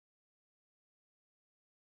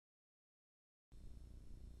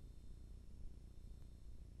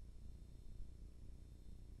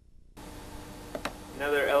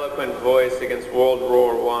against World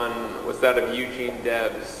War I was that of Eugene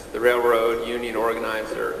Debs, the railroad union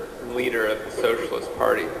organizer and leader of the Socialist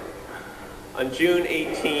Party. On June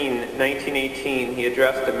 18, 1918, he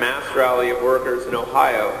addressed a mass rally of workers in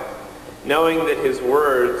Ohio, knowing that his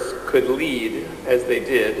words could lead, as they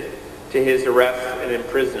did, to his arrest and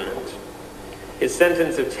imprisonment. His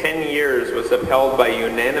sentence of 10 years was upheld by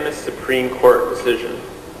unanimous Supreme Court decision.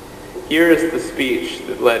 Here is the speech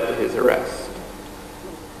that led to his arrest.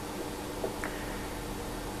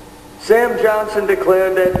 Sam Johnson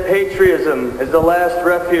declared that patriotism is the last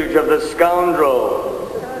refuge of the scoundrel.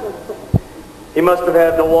 He must have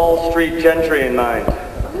had the Wall Street gentry in mind,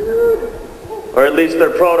 or at least their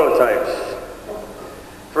prototypes.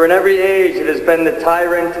 For in every age it has been the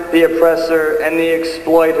tyrant, the oppressor, and the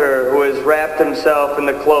exploiter who has wrapped himself in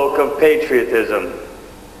the cloak of patriotism,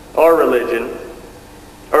 or religion,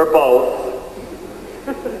 or both,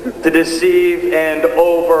 to deceive and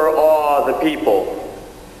overawe the people.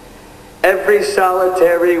 Every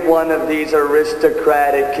solitary one of these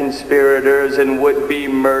aristocratic conspirators and would-be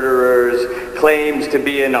murderers claims to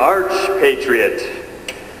be an arch-patriot.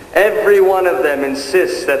 Every one of them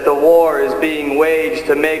insists that the war is being waged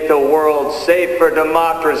to make the world safe for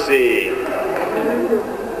democracy.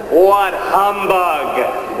 What humbug!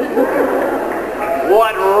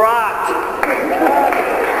 What rot!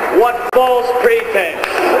 What false pretense!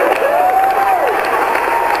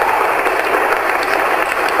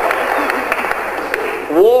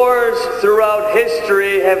 Wars throughout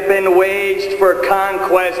history have been waged for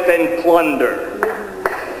conquest and plunder.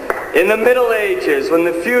 In the Middle Ages, when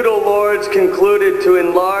the feudal lords concluded to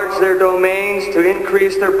enlarge their domains, to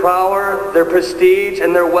increase their power, their prestige,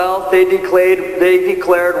 and their wealth, they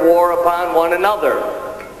declared war upon one another.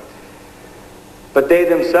 But they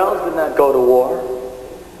themselves did not go to war,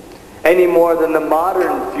 any more than the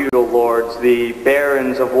modern feudal lords, the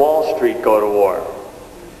barons of Wall Street, go to war.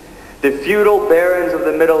 The feudal barons of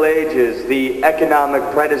the Middle Ages, the economic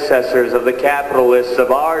predecessors of the capitalists of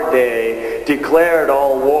our day, declared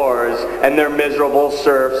all wars, and their miserable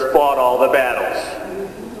serfs fought all the battles.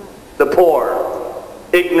 The poor,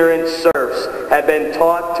 ignorant serfs had been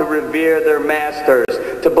taught to revere their masters,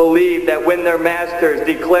 to believe that when their masters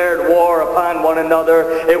declared war upon one another,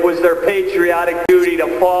 it was their patriotic duty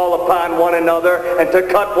to fall upon one another and to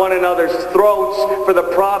cut one another's throats for the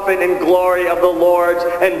profit and glory of the lords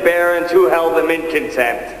and barons who held them in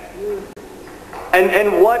contempt.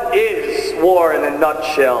 And what is war in a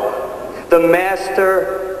nutshell? The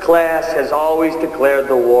master class has always declared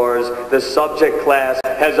the wars. The subject class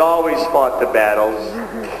has always fought the battles.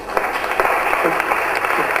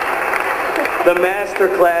 The master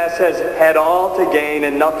class has had all to gain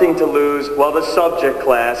and nothing to lose, while the subject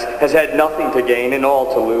class has had nothing to gain and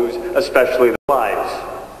all to lose, especially their lives.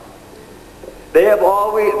 They have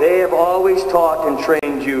always taught and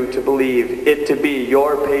trained you to believe it to be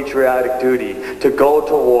your patriotic duty to go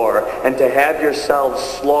to war and to have yourselves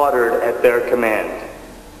slaughtered at their command.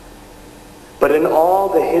 But in all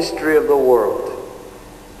the history of the world,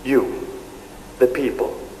 you, the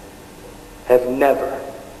people, have never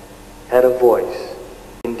had a voice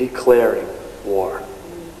in declaring war.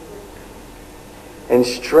 And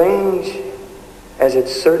strange as it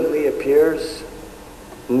certainly appears,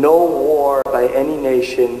 no war by any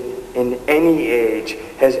nation in any age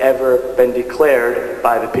has ever been declared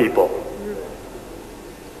by the people.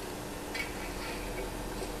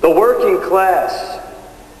 The working class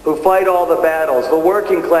who fight all the battles, the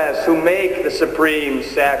working class who make the supreme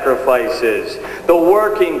sacrifices, the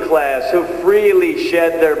working class who freely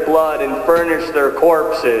shed their blood and furnish their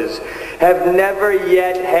corpses, have never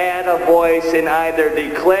yet had a voice in either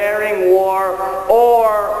declaring war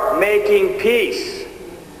or making peace.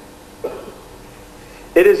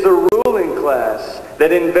 It is the ruling class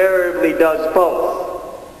that invariably does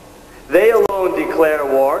both. They alone declare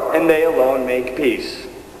war and they alone make peace.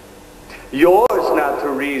 Yours not to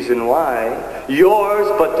reason why, yours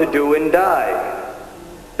but to do and die.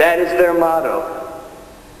 That is their motto.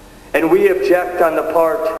 And we object on the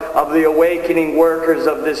part of the awakening workers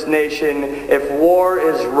of this nation. If war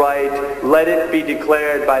is right, let it be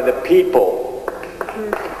declared by the people.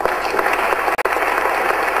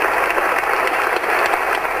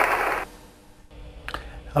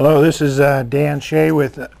 Hello, this is Dan Shea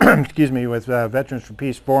with with Veterans for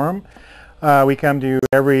Peace Forum. We come to you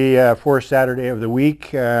every fourth Saturday of the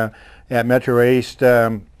week at Metro East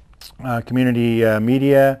Community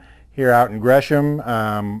Media here out in Gresham.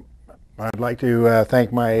 I'd like to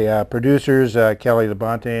thank my producers, Kelly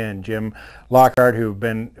Labonte and Jim Lockhart, who've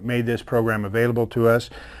made this program available to us.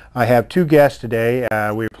 I have two guests today.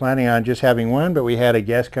 We were planning on just having one, but we had a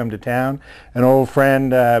guest come to town, an old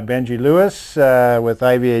friend, Benji Lewis, with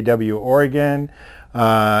IVAW Oregon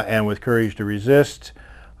and with Courage to Resist,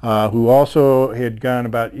 who also had gone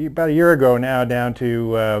about a year ago now down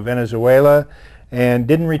to Venezuela and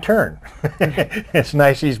didn't return. It's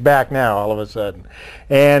nice he's back now all of a sudden.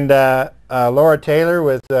 And Laura Taylor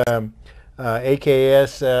with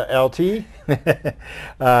AKS LT.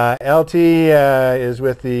 LT is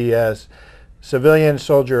with the Civilian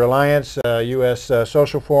Soldier Alliance, U.S.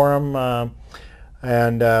 Social Forum,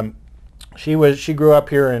 and she grew up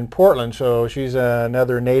here in Portland, so she's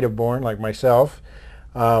another native born like myself.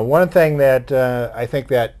 One thing that I think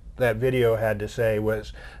that video had to say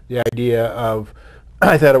was the idea of,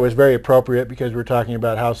 I thought it was very appropriate because we're talking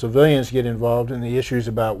about how civilians get involved in the issues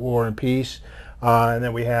about war and peace. And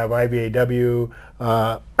then we have IVAW,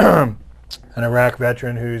 an Iraq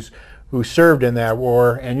veteran who served in that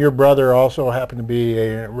war, and your brother also happened to be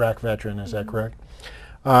an Iraq veteran, is that correct?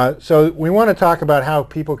 So we want to talk about how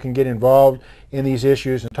people can get involved in these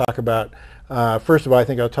issues and talk about, first of all, I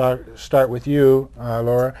think I'll start with you,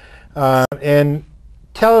 Laura, and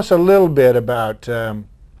tell us a little bit about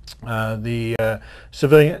the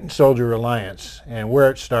Civilian Soldier Alliance and where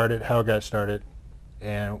it started, how it got started,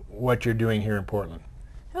 and what you're doing here in Portland.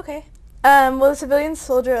 Okay. Well, the Civilian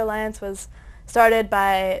Soldier Alliance was started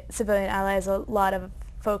by civilian allies, a lot of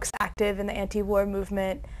folks active in the anti-war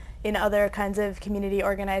movement, in other kinds of community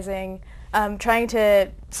organizing, trying to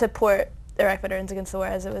support Iraq Veterans Against the War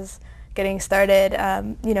as it was getting started,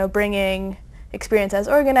 you know, bringing experience as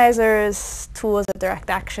organizers, tools of direct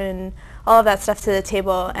action, all of that stuff to the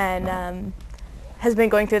table, and has been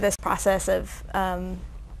going through this process of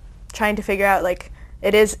trying to figure out, like,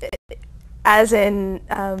 it is, as in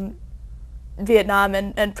Vietnam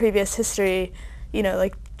and previous history, you know,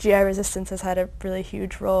 like GI resistance has had a really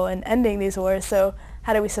huge role in ending these wars, so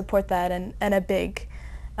how do we support that? And a big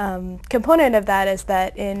component of that is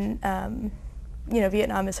that in, you know,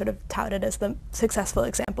 Vietnam is sort of touted as the successful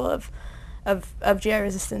example of GI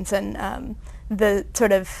resistance, and the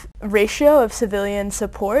sort of ratio of civilian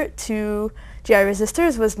support to GI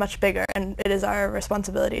resistors was much bigger, and it is our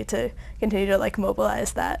responsibility to continue to, like,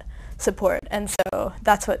 mobilize that support. And so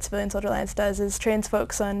that's what Civilian Soldier Alliance does, is trains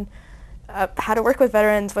folks on how to work with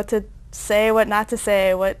veterans, what to say, what not to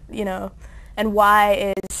say, what, you know, and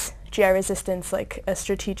why is GI resistance like a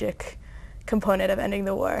strategic component of ending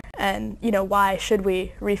the war, and, you know, why should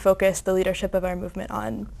we refocus the leadership of our movement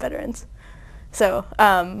on veterans. So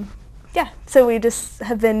yeah, so we just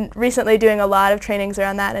have been recently doing a lot of trainings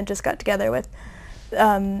around that, and just got together with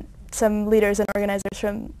some leaders and organizers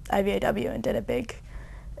from IVAW and did a big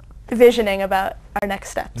visioning about our next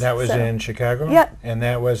steps. That was in Chicago? Yeah. And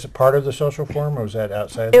that was part of the social forum, or was that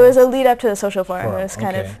outside? It was a lead up to the social forum. Forum. It was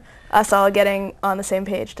kind Okay. of us all getting on the same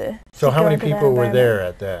page to So how go many into the people were there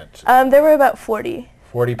environment. at that? There were about 40.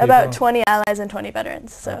 40 people? About 20 allies and 20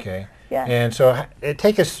 veterans. So, Okay. yeah. And so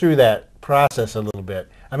take us through that process a little bit.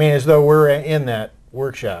 I mean, as though we're in that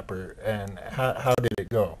workshop, and how did it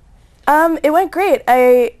go? It went great.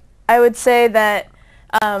 I would say that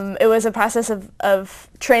it was a process of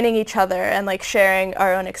training each other and, like, sharing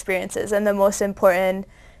our own experiences. And the most important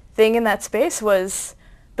thing in that space was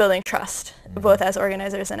building trust, both as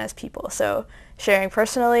organizers and as people. So sharing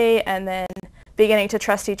personally, and then beginning to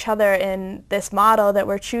trust each other in this model that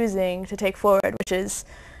we're choosing to take forward, which is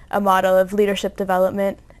a model of leadership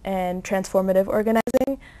development and transformative organizing,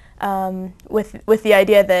 with the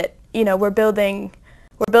idea that, you know, we're building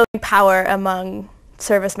power among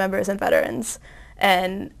service members and veterans,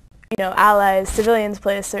 and, you know, allies, civilians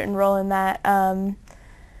play a certain role in that,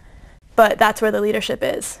 but that's where the leadership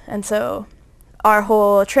is. And so our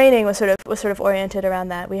whole training was sort of oriented around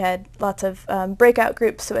that. We had lots of breakout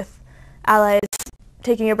groups with allies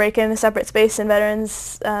taking a break in a separate space, and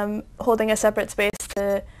veterans holding a separate space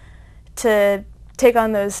to take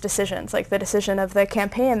on those decisions, like the decision of the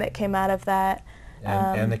campaign that came out of that.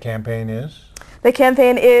 And the campaign is? The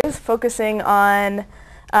campaign is focusing on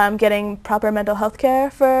getting proper mental health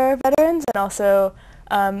care for veterans, and also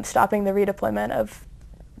stopping the redeployment of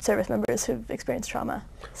service members who've experienced trauma.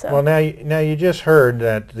 So. Well, now you just heard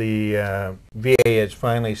that the VA has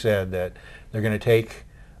finally said that they're going to take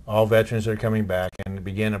all veterans that are coming back and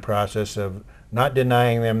begin a process of not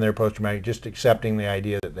denying them their post-traumatic, just accepting the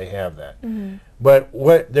idea that they have that. Mm-hmm.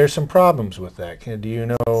 But there's some problems with that. Do you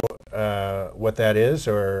know what that is,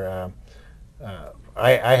 or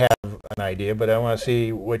I have an idea, but I want to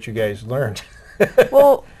see what you guys learned.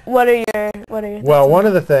 Well, what are your Well, one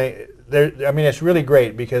of the I mean, it's really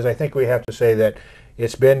great because I think we have to say that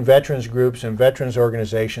it's been veterans groups and veterans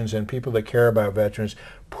organizations and people that care about veterans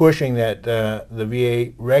pushing that the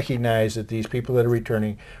VA recognize that these people that are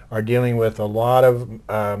returning are dealing with a lot of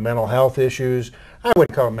mental health issues. I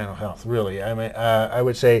wouldn't call it mental health, really. I mean, I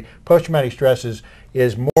would say post-traumatic stress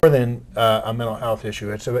is more than a mental health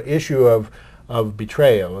issue. It's an issue of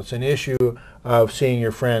betrayal. It's an issue of seeing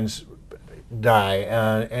your friends die,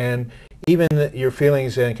 and even your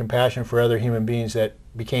feelings and compassion for other human beings that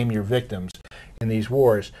became your victims in these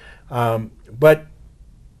wars. But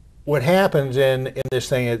what happens in this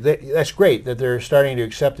thing is that's great that they're starting to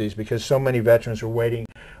accept these, because so many veterans are waiting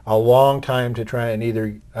a long time to try and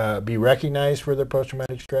either be recognized for their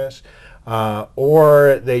post-traumatic stress,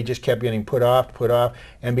 or they just kept getting put off,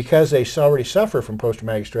 and because they already suffer from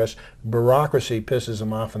post-traumatic stress, bureaucracy pisses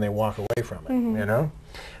them off and they walk away from it, you know?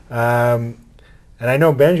 And I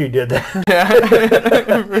know Benji did that.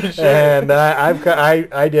 Yeah, for sure. And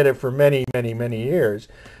I did it for many years.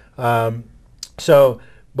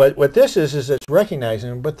 But what this is it's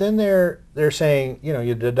recognizing, but then they're saying, you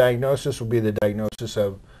know, the diagnosis will be the diagnosis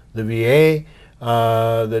of the VA.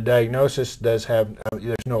 The diagnosis does have,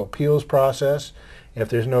 there's no appeals process. If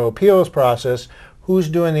there's no appeals process, who's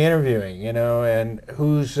doing the interviewing, you know, and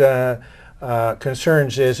whose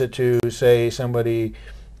concerns is it to say somebody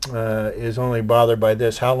is only bothered by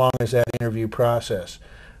this? How long is that interview process?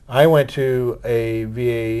 I went to a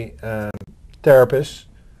VA therapist,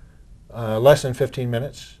 less than 15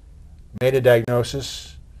 minutes, made a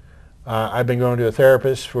diagnosis. I've been going to a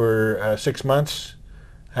therapist for 6 months,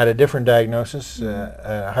 had a different diagnosis,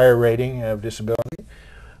 a higher rating of disability.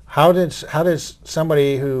 How did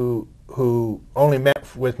somebody who only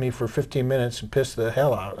met with me for 15 minutes and pissed the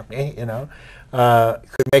hell out of me, you know,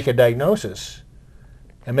 could make a diagnosis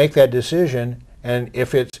and make that decision? And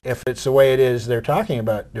if it's the way it is they're talking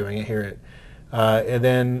about doing it here, and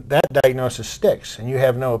then that diagnosis sticks and you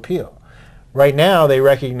have no appeal. Right now they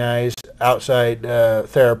recognize outside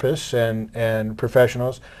therapists and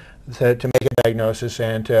professionals to make a diagnosis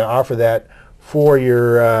and to offer that for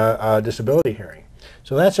your disability hearing.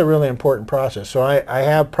 So that's a really important process. So I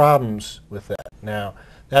have problems with that. Now,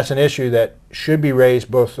 that's an issue that should be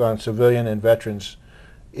raised both on civilian and veterans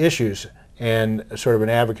issues, and sort of an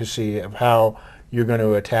advocacy of how you're going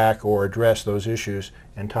to attack or address those issues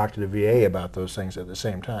and talk to the VA about those things at the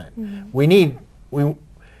same time.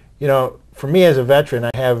 You know, for me as a veteran,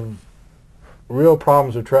 I have real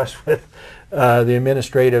problems of trust with the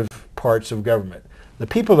administrative parts of government. The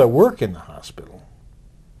people that work in the hospital,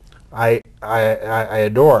 I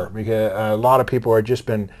adore, because a lot of people have just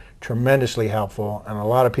been tremendously helpful, and a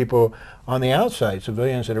lot of people on the outside,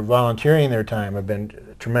 civilians that are volunteering their time, have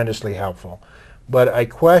been tremendously helpful. But I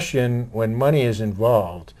question, when money is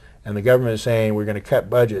involved and the government is saying we're going to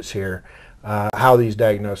cut budgets here, how these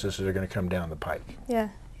diagnoses are going to come down the pike.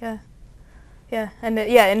 And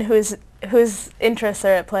whose interests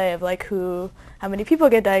are at play, of like how many people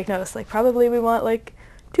get diagnosed. Like, probably we want like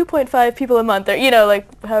 2.5 people a month, or, you know,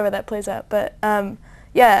 like however that plays out. But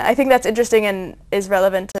yeah, I think that's interesting and is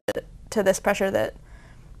relevant to this pressure that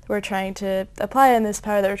we're trying to apply and this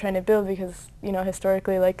power that we're trying to build, because, you know,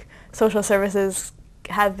 historically, like, social services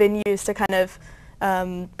have been used to kind of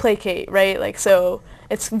placate, right? Like, so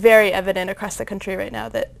it's very evident across the country right now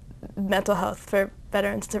that mental health for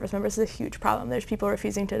veterans and service members is a huge problem. There's people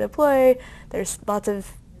refusing to deploy. There's lots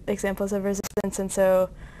of examples of resistance, and so,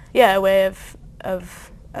 yeah, a way of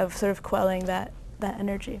sort of quelling that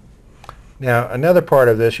energy. Now, another part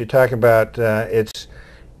of this, you talk about it's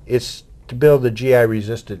to build the GI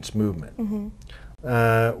resistance movement.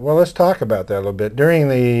 Well, let's talk about that a little bit. During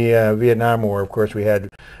the Vietnam War, of course, we had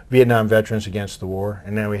Vietnam Veterans Against the War,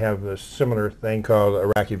 and now we have a similar thing called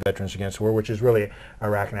Iraqi Veterans Against the War, which is really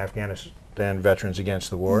Iraq and Afghanistan Veterans Against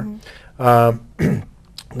the War.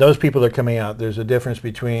 Those people are coming out. There's a difference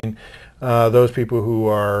between those people who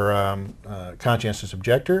are conscientious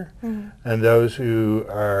objector and those who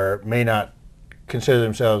may not consider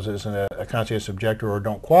themselves as a conscientious objector or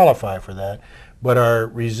don't qualify for that, but are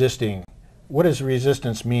resisting. What does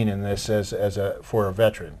resistance mean in this for a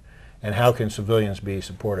veteran, and how can civilians be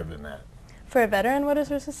supportive in that? For a veteran, what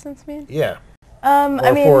does resistance mean? Yeah. I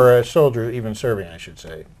or mean, for a soldier even serving, I should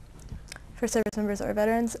say. For service members or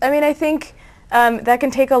veterans? I mean, I think that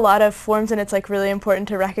can take a lot of forms, and it's like really important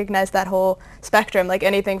to recognize that whole spectrum, like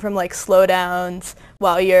anything from like slowdowns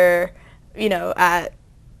while you're, you know,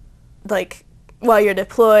 while you're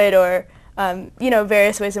deployed, or you know,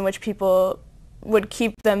 various ways in which people would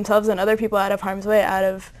keep themselves and other people out of harm's way, out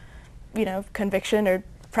of, you know, conviction or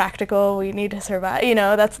practical, we need to survive, you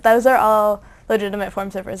know, those are all legitimate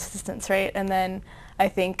forms of resistance, right? And then I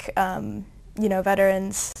think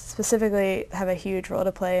veterans specifically have a huge role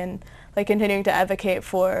to play in like continuing to advocate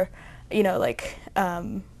for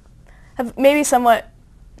have maybe somewhat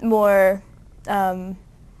more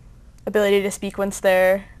ability to speak once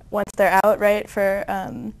they're out, right, for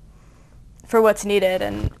what's needed,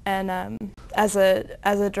 and as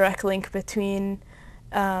a direct link between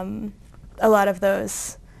a lot of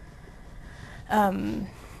those.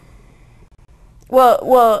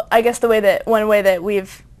 Well, I guess one way that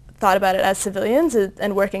we've thought about it as civilians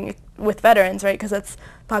and working with veterans, right, because that's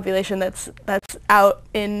a population that's out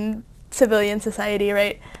in civilian society,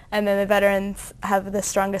 right, and then the veterans have the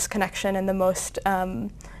strongest connection and the most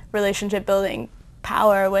relationship building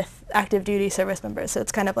power with active duty service members. So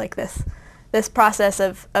it's kind of like this process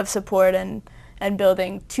of support and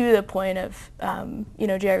building to the point of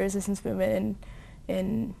GI resistance movement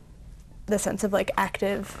in the sense of like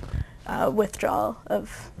active withdrawal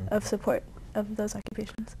of support of those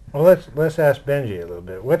occupations. Well, let's ask Benji a little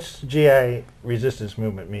bit. What's GI resistance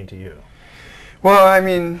movement mean to you? Well, I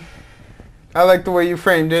mean, I like the way you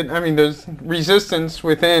framed it. I mean, there's resistance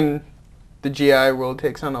within the GI world,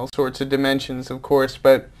 takes on all sorts of dimensions, of course,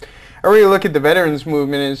 but I really look at the veterans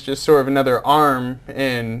movement as just sort of another arm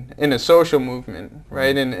in a social movement,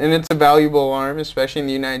 right? And it's a valuable arm, especially in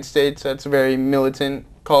the United States. That's a very militant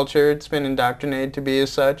culture. It's been indoctrinated to be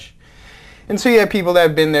as such. And so you have people that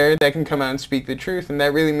have been there that can come out and speak the truth, and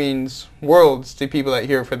that really means worlds to people that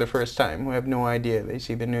hear it for the first time, who have no idea. They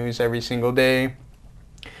see the news every single day.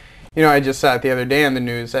 You know, I just saw it the other day on the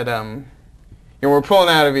news that we're pulling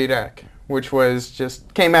out of Iraq, which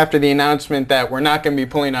came after the announcement that we're not going to be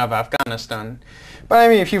pulling out of Afghanistan. But I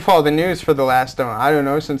mean, if you follow the news for the last,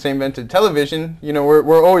 since they invented television,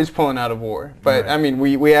 we're always pulling out of war. But right. I mean,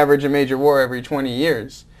 we average a major war every 20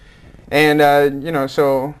 years. And,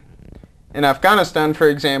 so in Afghanistan, for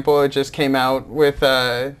example, it just came out with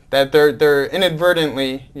that they're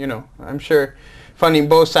inadvertently, I'm sure, funding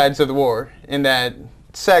both sides of the war, in that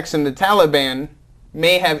sects and the Taliban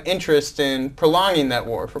may have interest in prolonging that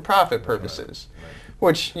war for profit purposes,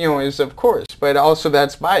 which, is of course, but also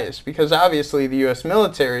that's biased, because obviously the U.S.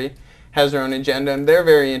 military has their own agenda, and they're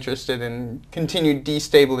very interested in continued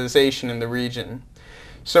destabilization in the region.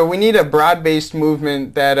 So we need a broad-based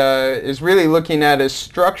movement that is really looking at a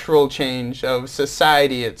structural change of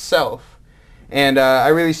society itself. And I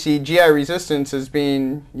really see GI resistance as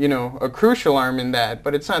being, a crucial arm in that,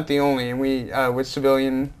 but it's not the only. And we, with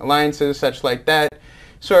civilian alliances such like that,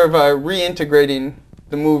 sort of reintegrating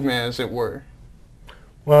the movement, as it were.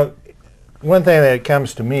 Well, one thing that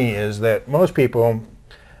comes to me is that most people,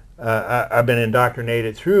 I've been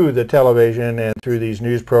indoctrinated through the television and through these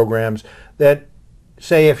news programs that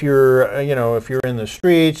say if you're in the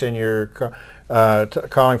streets and you're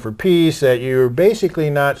calling for peace, that you're basically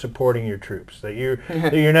not supporting your troops, that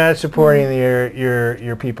you're not supporting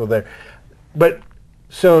your people there. But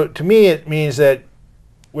so to me, it means that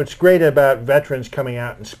what's great about veterans coming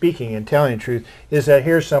out and speaking and telling the truth is that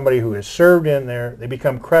here's somebody who has served in there. They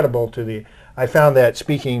become credible to the. I found that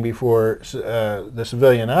speaking before the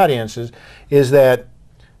civilian audiences is that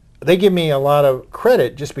they give me a lot of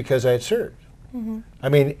credit just because I had served. Mm-hmm. I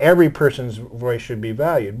mean, every person's voice should be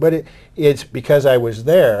valued, but it's because I was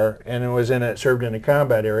there and served in a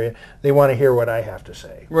combat area. They want to hear what I have to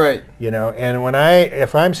say, right? And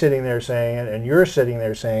if I'm sitting there saying it and you're sitting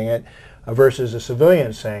there saying it, versus a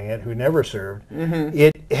civilian saying it who never served, mm-hmm.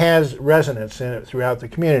 It has resonance in it throughout the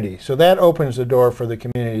community. So that opens the door for the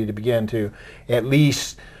community to begin to at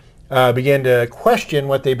least begin to question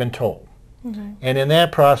what they've been told, mm-hmm. And in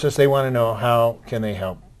that process, they want to know how can they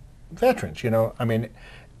help veterans. I mean,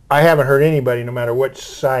 I haven't heard anybody, no matter what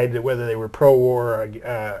side, whether they were pro-war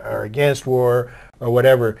or against war or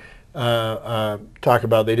whatever, talk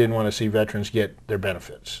about they didn't want to see veterans get their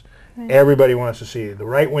benefits. Right. Everybody wants to see it. The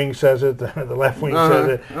right wing says it, the left wing says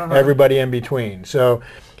it, everybody in between. So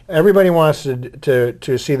everybody wants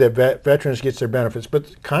to see that veterans gets their benefits,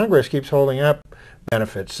 but Congress keeps holding up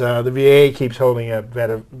benefits. The VA keeps holding up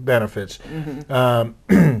benefits.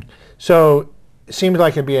 Mm-hmm. So it seems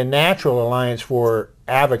like it'd be a natural alliance for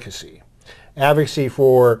advocacy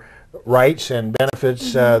for rights and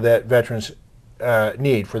benefits, mm-hmm. That veterans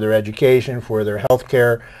need for their education, for their health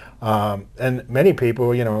care, and many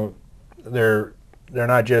people, they're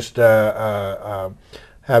not just dealing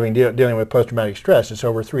with post-traumatic stress. It's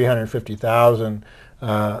over 350,000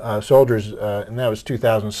 soldiers, and that was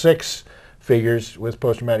 2006 figures with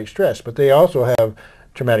post-traumatic stress. But they also have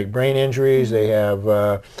traumatic brain injuries, they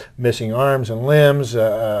have missing arms and limbs,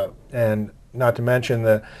 and not to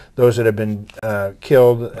mention those that have been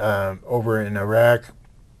killed over in Iraq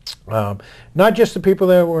Not just the people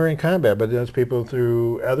that were in combat, but those people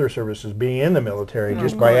through other services being in the military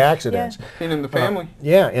just by accidents. And in the family.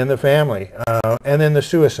 Yeah, in the family. And then the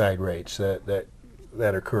suicide rates that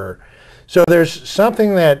occur. So there's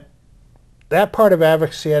something that part of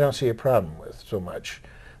advocacy I don't see a problem with so much.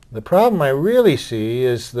 The problem I really see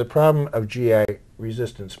is the problem of GI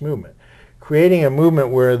resistance movement. Creating a movement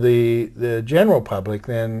where the general public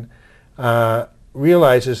then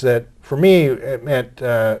realizes that, for me, it meant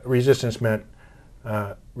resistance meant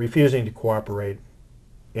refusing to cooperate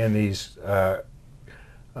in these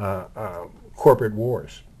corporate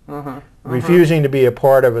wars. Refusing to be a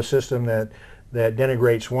part of a system that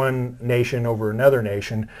denigrates one nation over another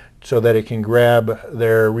nation so that it can grab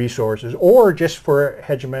their resources, or just for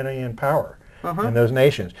hegemony and power in those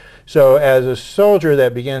nations. So as a soldier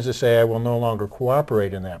that begins to say, I will no longer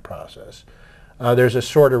cooperate in that process, there's a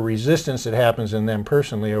sort of resistance that happens in them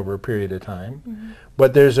personally over a period of time.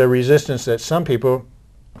 But there's a resistance that some people,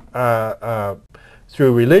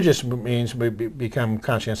 through religious means, become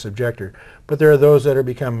conscientious objector. But there are those that are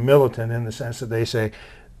become militant in the sense that they say,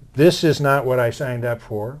 this is not what I signed up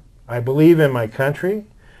for. I believe in my country.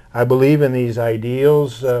 I believe in these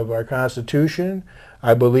ideals of our Constitution.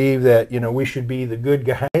 I believe that, we should be the good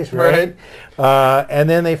guys, right? And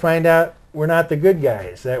then they find out we're not the good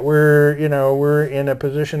guys, that we're in a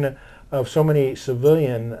position of so many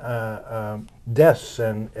civilian deaths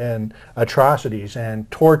and atrocities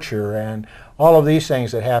and torture and all of these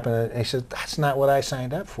things that happen. And he said, that's not what I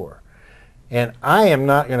signed up for. And I am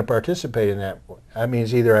not going to participate in that. That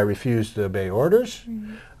means either I refuse to obey orders,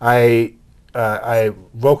 I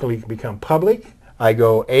vocally become public, I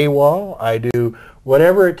go AWOL, I do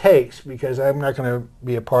whatever it takes because I'm not going to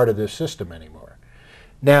be a part of this system anymore.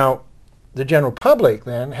 Now, the general public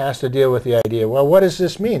then has to deal with the idea, well, what does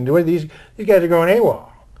this mean? These guys are going AWOL.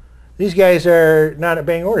 These guys are not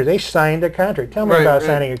obeying orders. They signed a contract. Tell me about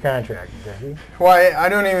signing a contract, Jesse. Well, I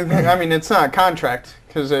don't even think, it's not a contract,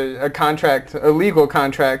 because a contract, a legal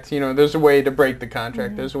contract, there's a way to break the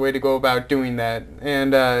contract. There's a way to go about doing that.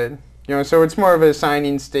 And, so it's more of a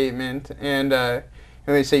signing statement. And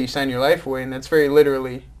they say you sign your life away, and that's very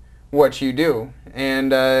literally what you do.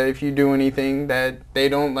 And if you do anything that they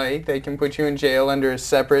don't like, they can put you in jail under a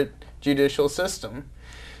separate judicial system.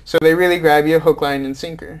 So they really grab you hook, line, and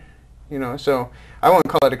sinker. So I won't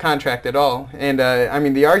call it a contract at all. And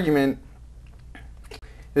the argument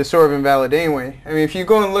is sort of invalid anyway. If you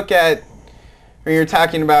go and look at, when you're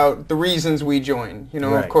talking about the reasons we joined,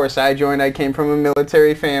 of course I joined, I came from a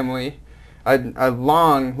military family, a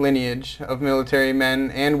long lineage of military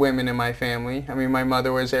men and women in my family. My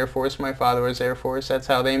mother was Air Force, my father was Air Force. That's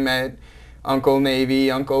how they met. Uncle Navy,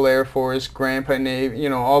 Uncle Air Force, Grandpa Navy,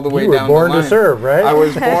 all the way down the line. You were born to serve, right? I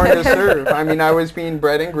was born to serve. I was being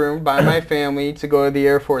bred and groomed by my family to go to the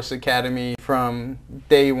Air Force Academy from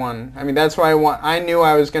day one. That's why I knew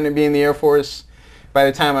I was going to be in the Air Force by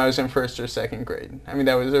the time I was in 1st or 2nd grade.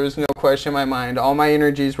 there was no question in my mind. All my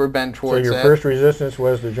energies were bent towards that. So your first resistance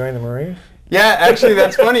was to join the Marines? Yeah, actually,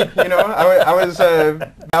 that's funny. I was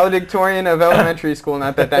a valedictorian of elementary school,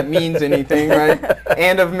 not that that means anything, right?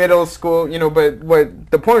 And of middle school, but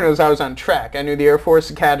what the point was, I was on track. I knew the Air Force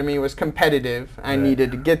Academy was competitive. I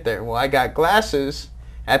needed to get there. Well, I got glasses.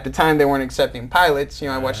 At the time, they weren't accepting pilots.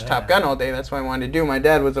 I watched Top Gun all day. That's what I wanted to do. My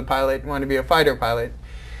dad was a pilot, wanted to be a fighter pilot.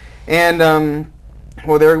 And,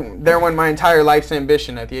 there went my entire life's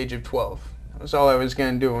ambition at the age of 12. That was all I was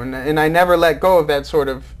going to do. And I never let go of that sort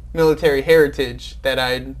of military heritage that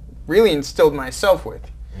I'd really instilled myself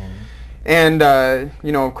with. And,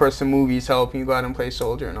 of course, the movies help. You go out and play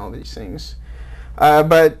soldier and all these things.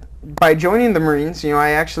 But by joining the Marines,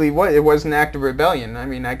 it was an act of rebellion.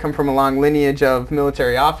 I come from a long lineage of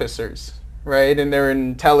military officers, right? And they were in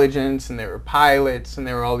intelligence, and they were pilots, and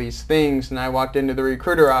they were all these things. And I walked into the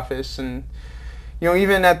recruiter office, and,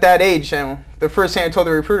 even at that age, the first thing I told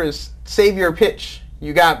the recruiter is, save your pitch.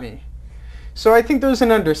 You got me. So I think there's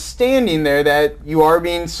an understanding there that you are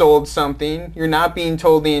being sold something. You're not being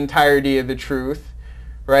told the entirety of the truth,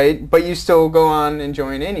 right? But you still go on and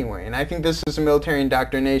join anyway. And I think this is a military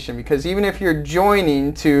indoctrination, because even if you're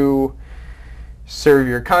joining to serve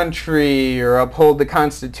your country or uphold the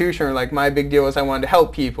Constitution, or like my big deal was I wanted to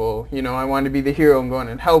help people, I wanted to be the hero and go in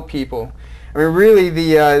and help people. Really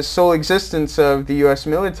the sole existence of the U.S.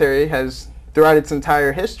 military has, throughout its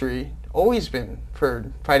entire history, always been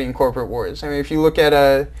for fighting corporate wars. If you look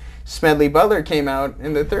at Smedley Butler came out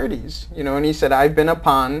in the 30s, and he said, I've been a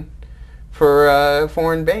pawn for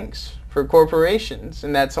foreign banks, for corporations,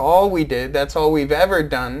 and that's all we did. That's all we've ever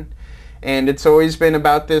done. And it's always been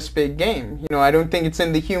about this big game. You know, I don't think it's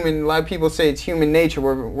in the human, a lot of people say it's human nature,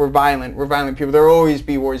 we're violent people. There will always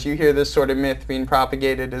be wars. You hear this sort of myth being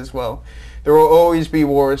propagated as well. There will always be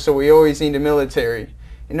wars, so we always need a military.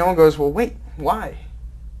 And no one goes, well, wait, why?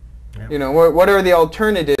 Yeah. You know, what are the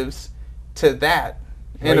alternatives to that?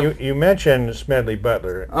 Well, you mentioned Smedley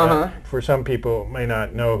Butler. For some people may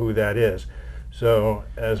not know who that is. So,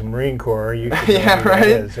 as Marine Corps, you should know who that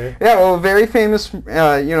is, eh? Yeah, well, very famous, you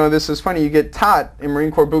know, this is funny, you get taught in Marine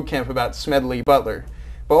Corps boot camp about Smedley Butler,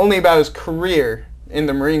 but only about his career in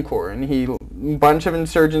the Marine Corps. And he, bunch of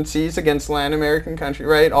insurgencies against Latin American country,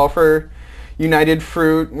 right? All for United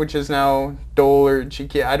Fruit, which is now Dole or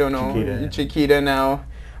Chiquita, I don't know, Chiquita now.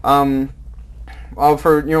 All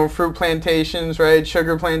for, you know, fruit plantations, right?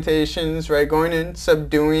 Sugar plantations, right? Going and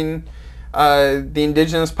subduing the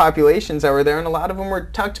indigenous populations that were there, and a lot of them were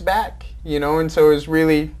tucked back, you know, and so it was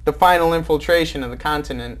really the final infiltration of the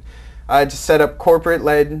continent to set up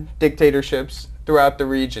corporate-led dictatorships throughout the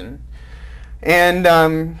region.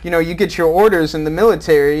 And, you know, you get your orders in the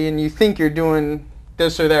military, and you think you're doing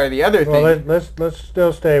this or that or the other thing. Well, let's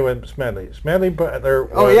still stay with Smedley. Smedley Butler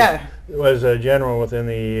was a general within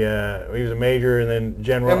the, he was a major and then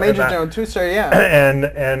general. A major general, two-star, yeah.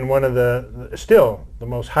 And one of still the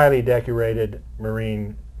most highly decorated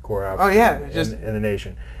Marine Corps officers in the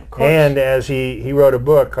nation. And as he wrote a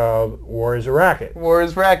book called War is a Racket. War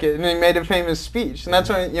is Racket, and he made a famous speech. And that's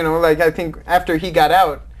why, you know, like I think after he got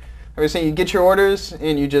out, I was saying you get your orders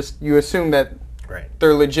and you assume that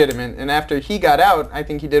they're legitimate. And after he got out, I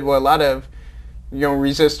think he did what a lot of, you know,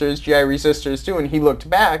 resistors, GI resistors do, and he looked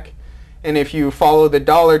back. And if you follow the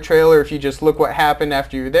dollar trail, or if you just look what happened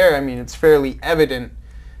after you're there, I mean, it's fairly evident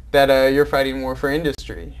that you're fighting war for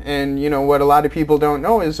industry. And, you know, what a lot of people don't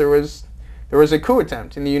know is there was a coup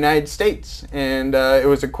attempt in the United States, and it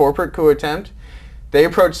was a corporate coup attempt. They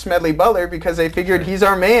approached Smedley Butler because they figured he's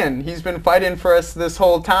our man. He's been fighting for us this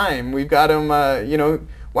whole time. We've got him, you know,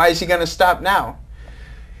 why is he going to stop now?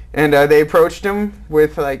 And they approached him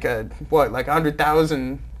with like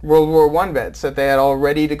 100,000 World War I vets that they had all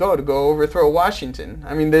ready to go overthrow Washington.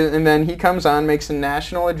 I mean, and then he comes on, makes a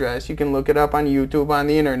national address. You can look it up on YouTube, on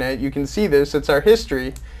the internet. You can see this. It's our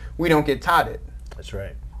history. We don't get taught it. That's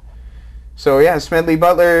right. So yeah, Smedley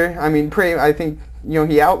Butler, I mean, I think, you know,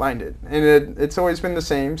 he outlined it. And it's always been the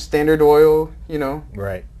same. Standard Oil, you know.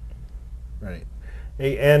 Right. Right.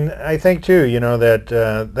 And I think, too, you know,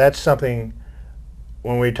 that that's something,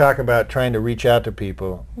 when we talk about trying to reach out to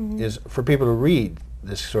people, is for people to read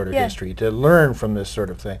this sort of history, to learn from this sort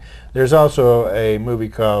of thing. There's also a movie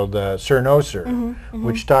called Sir No Sir,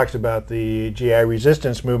 which talks about the GI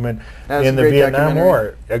resistance movement in the Vietnam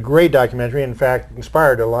War. A great documentary, in fact,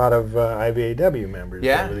 inspired a lot of IVAW members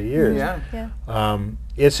over the years.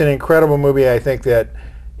 It's an incredible movie. I think that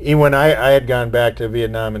even when I had gone back to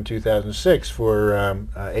Vietnam in 2006 for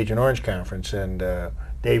Agent Orange Conference, and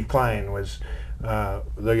Dave Klein was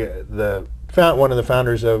one of the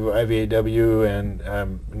founders of IVAW and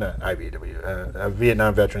not IVAW,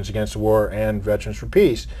 Vietnam Veterans Against the War and Veterans for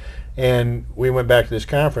Peace. And we went back to this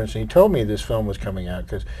conference, and he told me this film was coming out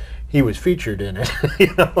because he was featured in it.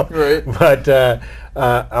 You know? Right. But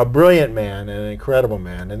a brilliant man, an incredible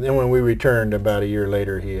man. And then when we returned about a year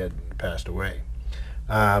later, he had passed away.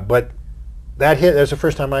 But that's the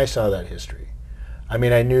first time I saw that history. I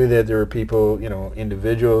mean, I knew that there were people, you know,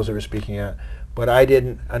 individuals that were speaking out, but I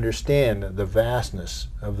didn't understand the vastness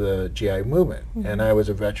of the GI movement. And I was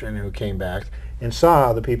a veteran who came back and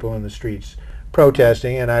saw the people in the streets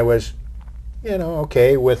protesting, and I was, you know,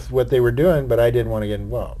 okay with what they were doing, but I didn't want to get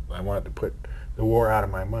involved. I wanted to put the war out of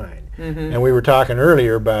my mind. And we were talking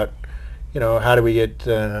earlier about, you know, how do we get,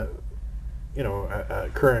 you know,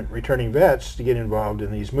 current returning vets to get involved in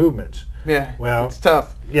these movements. Yeah, well, it's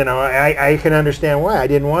tough. You know, I can understand why. I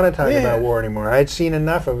didn't want to talk about war anymore. I'd seen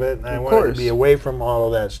enough of it, and I wanted to be away from all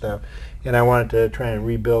of that stuff, and I wanted to try and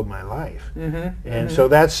rebuild my life. And so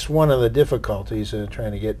that's one of the difficulties of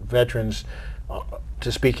trying to get veterans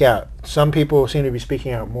to speak out. Some people seem to be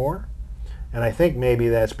speaking out more, and I think maybe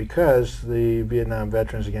that's because the Vietnam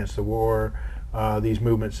Veterans Against the War, these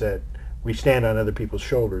movements that we stand on other people's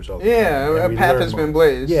shoulders all the time. Yeah, a path has been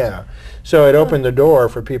blazed. Yeah, so it opened the door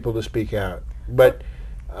for people to speak out. But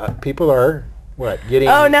people are, getting...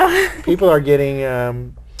 Oh, no. People are getting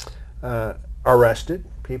arrested.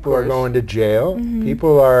 People are going to jail.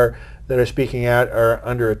 People that are speaking out are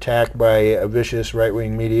under attack by a vicious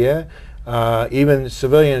right-wing media. Even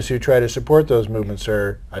civilians who try to support those movements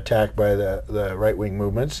are attacked by the right-wing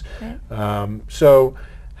movements. So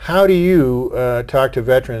how do you talk to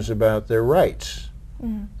veterans about their rights?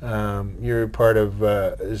 You're part of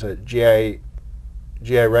is a GI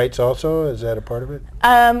GI rights also? Is that a part of it?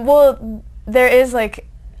 Well, there is like,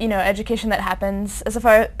 education that happens as a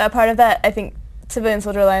part of that. I think Civilian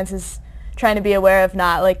Soldier Alliance is trying to be aware of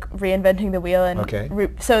not like reinventing the wheel, and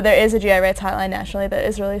so there is a GI rights hotline nationally that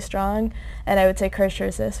is really strong, and I would say Courage to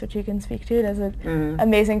Resist, which you can speak to, does an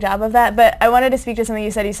amazing job of that. But I wanted to speak to something you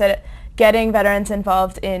said. You said getting veterans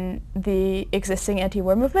involved in the existing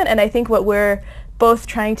anti-war movement, and I think what we're both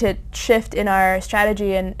trying to shift in our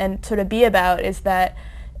strategy and sort of be about is that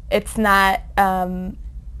it's not,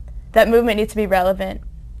 that movement needs to be relevant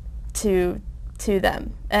to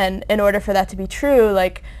them, and in order for that to be true,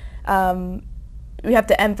 like we have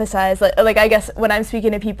to emphasize, like I guess when I'm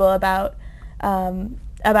speaking to people about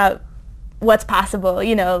what's possible,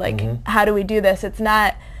 like how do we do this, it's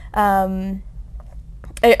not, I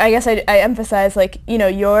guess I emphasize like,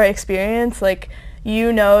 your experience, like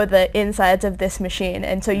the insides of this machine,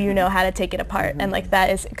 and so you know how to take it apart, and like that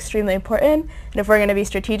is extremely important, and if we're going to be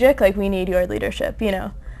strategic, like we need your leadership,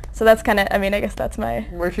 So that's kind of, I guess that's my...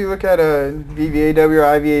 Well, if you look at VVAW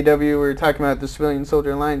or IVAW, we're talking about the Civilian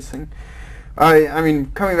Soldier Alliance thing.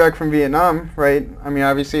 Coming back from Vietnam, right,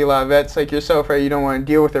 obviously a lot of vets like yourself, right, you don't want to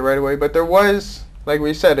deal with it right away, but there was, like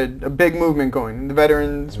we said, a big movement going. The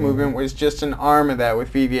veterans movement was just an arm of that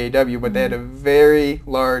with VVAW, but they had a very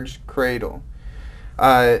large cradle.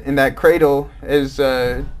 And that cradle has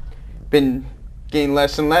been gained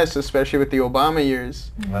less and less, especially with the Obama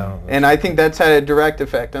years. Wow. And I think that's had a direct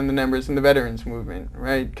effect on the numbers in the veterans movement,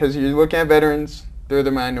 right? Because you look at veterans, they're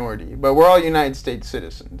the minority. But we're all United States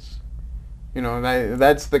citizens.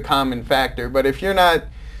 That's the common factor. But if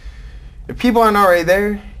people aren't already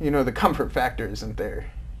there, the comfort factor isn't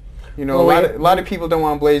there. A lot of people don't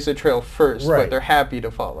want to blaze the trail first, but they're happy to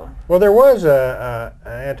follow. Well, there was an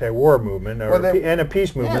anti-war movement and a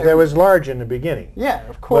peace movement that was large in the beginning. Yeah,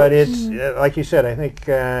 of course. But it's, like you said, I think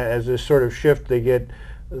as this sort of shift, they get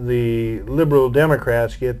the liberal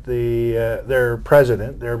Democrats get their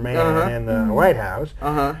president, their man in the White House,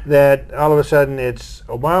 that all of a sudden it's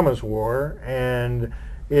Obama's war, and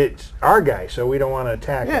it's our guy, so we don't want to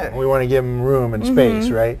attack him. We want to give him room and space,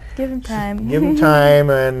 right? Give him time. Give him time,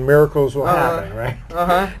 and miracles will happen, right?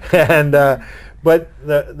 And but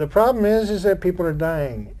the problem is that people are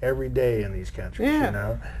dying every day in these countries,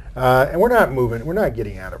 and we're not moving. We're not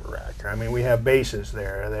getting out of Iraq. We have bases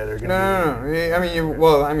there that are going to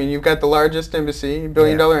No. You've got the largest embassy, $1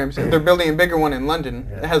 billion embassy. They're building a bigger one in London.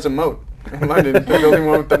 It has a moat. In London, they're building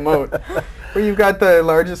one with a moat. Well, you've got the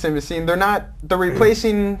largest embassy, and they're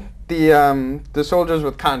replacing the soldiers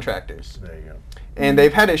with contractors. There you go. And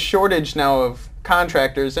they've had a shortage now of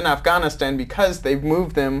contractors in Afghanistan because they've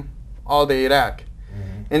moved them all to Iraq.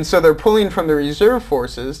 And so they're pulling from the reserve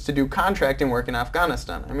forces to do contracting work in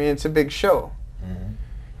Afghanistan. It's a big show.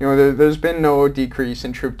 There's been no decrease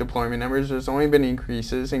in troop deployment numbers. There's only been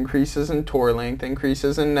increases in tour length,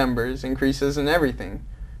 increases in numbers, increases in everything,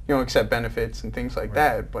 except benefits and things like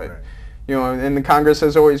that. But and the Congress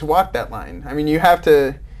has always walked that line. You have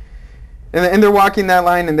to, and they're walking that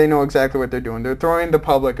line, and they know exactly what they're doing. They're throwing the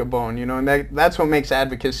public a bone, and that's what makes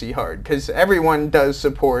advocacy hard, because everyone does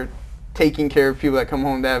support taking care of people that come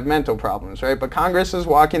home that have mental problems, right? But Congress is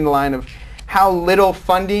walking the line of how little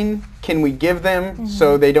funding can we give them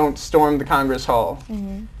so they don't storm the Congress Hall.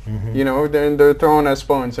 They're throwing us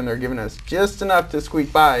bones, and they're giving us just enough to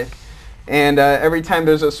squeak by. And every time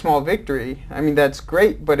there's a small victory, that's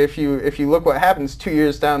great. But if you look what happens 2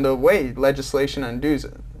 years down the way, legislation undoes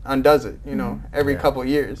it. Every couple of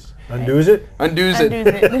years. Undoes it? Undoes it.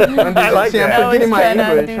 I like See, that. I'm forgetting my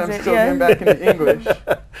English. I'm It, still getting back into English.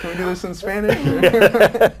 Can we do this in Spanish?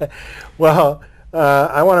 Well,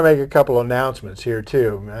 I want to make a couple announcements here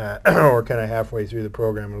too. We're kind of halfway through the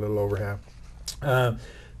program, a little over half.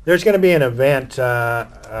 There's going to be an event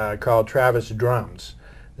called Travis Drums.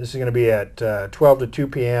 This is going to be at 12 to 2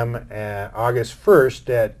 p.m. August 1st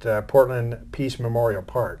at Portland Peace Memorial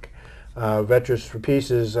Park. Veterans for Peace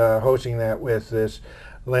is hosting that with this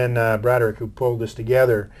Lynn Braddock, who pulled this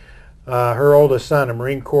together. Her oldest son, a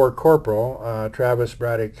Marine Corps Corporal, Travis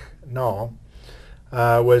Braddock Null,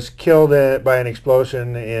 was killed by an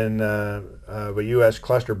explosion in of a U.S.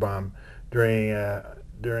 cluster bomb during,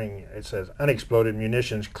 it says, unexploded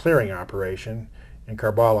munitions clearing operation in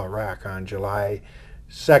Karbala, Iraq on July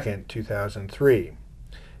 2nd, 2003.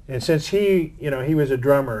 And since he was a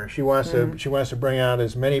drummer, she wants to bring out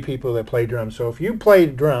as many people that play drums. So if you play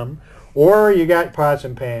drum, or you got pots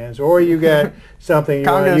and pans, or you got something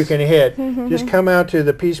you can hit, just come out to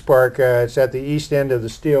the Peace Park. It's at the east end of the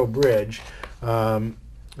Steel Bridge.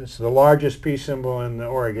 It's the largest peace symbol in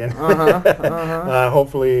Oregon.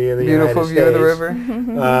 Hopefully the Beautiful United view of the States.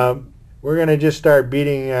 river. We're going to just start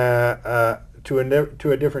beating to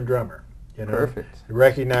a different drummer. You know, Perfect.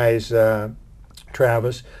 Recognize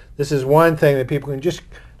Travis. This is one thing that people can just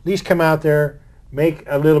at least come out there, make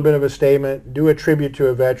a little bit of a statement, do a tribute to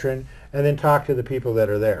a veteran, and then talk to the people that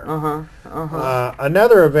are there.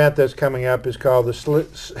 Another event that's coming up is called the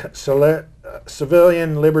Civil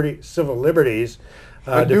Liberties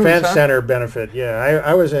Defense Center Benefit. Yeah,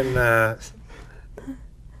 I was in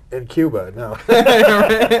Cuba. No,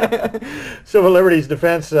 Civil Liberties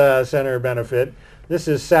Defense Center Benefit. This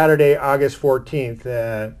is Saturday, August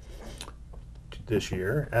 14th this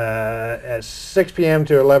year, at 6 p.m.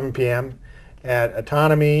 to 11 p.m. at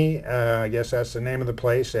Autonomy. I guess that's the name of the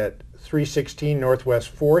place, at 316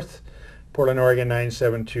 Northwest 4th, Portland, Oregon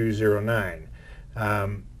 97209.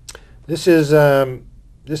 This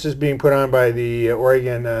is being put on by the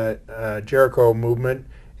Oregon Jericho Movement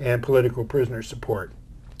and Political Prisoner Support.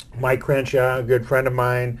 Mike Crenshaw, a good friend of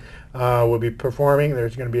mine, will be performing.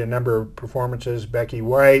 There's going to be a number of performances. Becky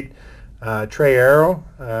White, Trey Arrow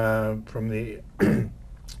from the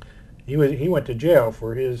he went to jail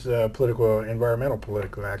for his environmental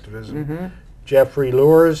political activism. Jeffrey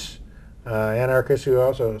Lures, anarchist who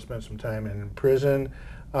also spent some time in prison.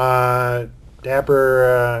 Dapper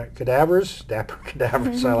Cadavers, I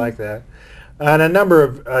like that. And a number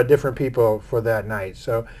of different people for that night.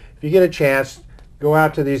 So if you get a chance, go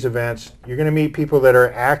out to these events. You're going to meet people that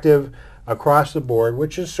are active across the board,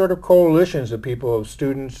 which is sort of coalitions of people, of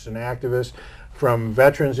students and activists, from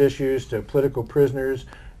veterans issues to political prisoners.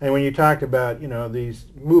 And when you talked about, you know, these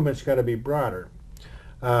movements got to be broader.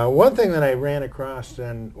 One thing that I ran across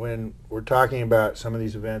when we're talking about some of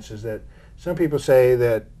these events is that some people say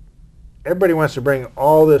that everybody wants to bring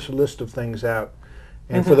all this list of things out.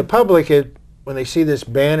 And for the public, when they see this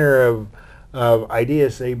banner of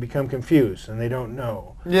ideas, they become confused and they don't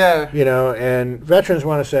know. Yeah. You know, and veterans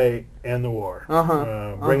want to say, end the war.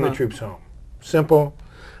 Bring the troops home. Simple.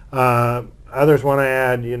 Others want to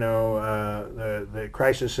add, you know, the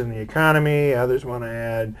crisis in the economy. Others want to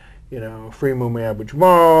add, you know, free movement Abu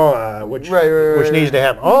Jamal, which needs to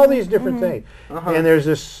happen. All these different things. And there's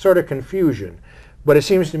this sort of confusion. But it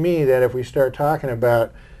seems to me that if we start talking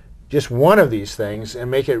about just one of these things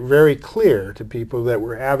and make it very clear to people that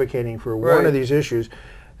we're advocating for one of these issues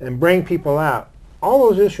and bring people out, all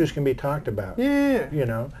those issues can be talked about. Yeah. You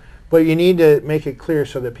know, but you need to make it clear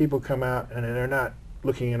so that people come out and they're not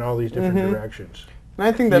looking in all these different directions. And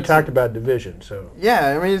I think you talked about division, so.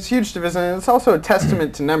 Yeah, I mean, it's huge division, and it's also a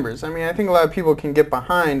testament to numbers. I mean, I think a lot of people can get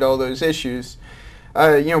behind all those issues.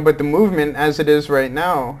 You know, but the movement as it is right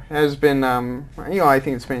now has been, you know, I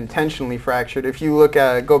think it's been intentionally fractured. If you look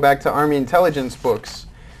at, go back to Army intelligence books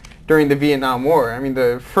during the Vietnam War, I mean,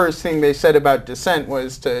 the first thing they said about dissent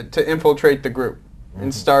was to infiltrate the group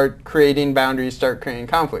and start creating boundaries, start creating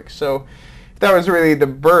conflicts. So if that was really the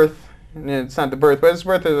birth, and it's not the birth, but it's the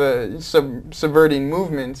birth of the subverting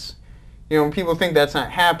movements, you know, people think that's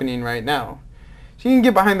not happening right now. So you can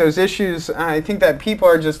get behind those issues. I think that people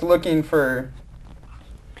are just looking for,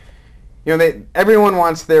 you know, everyone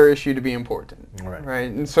wants their issue to be important,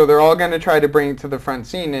 right? And so they're all going to try to bring it to the front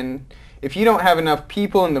scene. And if you don't have enough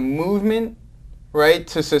people in the movement, right,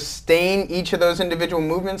 to sustain each of those individual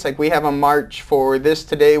movements, like we have a march for this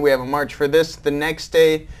today, we have a march for this the next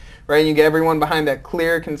day, right? And you get everyone behind that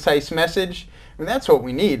clear, concise message. I mean, that's what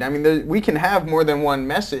we need. I mean, we can have more than one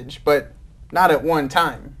message, but not at one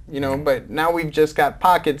time, you know. But now we've just got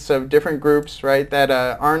pockets of different groups, right, that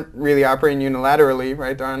aren't really operating unilaterally,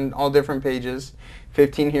 right? They're on all different pages,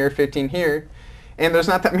 15 here, 15 here. And there's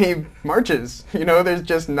not that many marches, you know. There's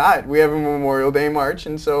just not. We have a Memorial Day march,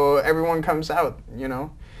 and so everyone comes out, you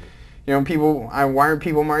know. You know, people, why aren't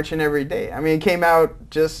people marching every day? I mean, it came out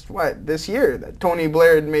just, this year, that Tony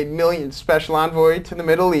Blair had made millions, special envoy to the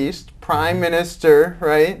Middle East, prime minister,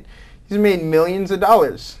 right? He's made millions of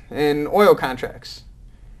dollars in oil contracts,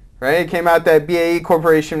 right? It came out that BAE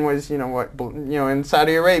Corporation was, in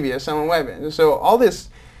Saudi Arabia selling weapons. So all this,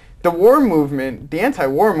 the war movement, the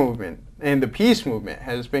anti-war movement, and the peace movement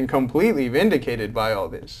has been completely vindicated by all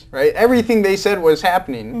this, right? Everything they said was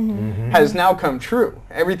happening has now come true.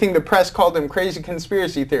 Everything the press called them crazy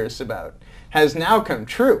conspiracy theorists about has now come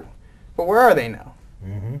true. But where are they now?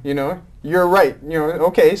 You know, you're right. You know,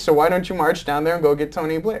 okay, so why don't you march down there and go get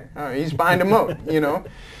Tony Blair? He's behind a moat, you know.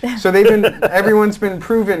 So everyone's been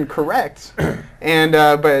proven correct, and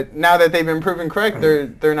but now that they've been proven correct,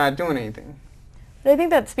 they're not doing anything. But I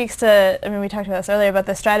think that speaks to, I mean, we talked about this earlier about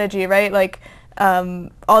the strategy, right? Like,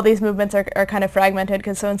 all these movements are kind of fragmented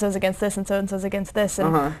because so-and-so's against this and so-and-so's against this,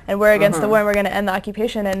 and we're against the war and we're going to end the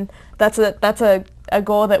occupation, and that's a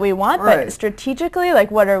goal that we want, but strategically,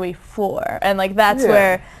 like, what are we for? And, like, that's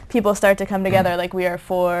where people start to come together, like, we are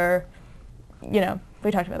for you know,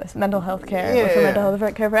 we talked about this, mental health care, Yeah. or for mental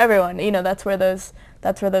health care for everyone. You know, that's where those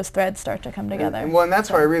threads start to come together. And that's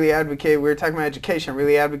why I really advocate, we were talking about education, I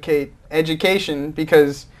really advocate education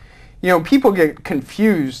because, you know, people get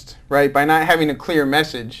confused, right, by not having a clear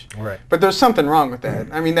message. Right. But there's something wrong with that.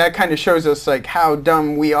 I mean, that kind of shows us, like, how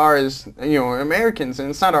dumb we are as, you know, Americans, and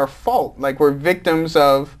it's not our fault. Like, we're victims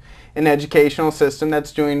of an educational system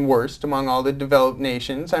that's doing worst among all the developed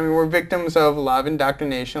nations. I mean, we're victims of a lot of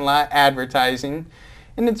indoctrination, a lot of advertising,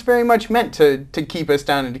 and it's very much meant to keep us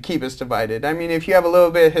down and to keep us divided. I mean, if you have a little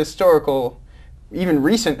bit of historical, even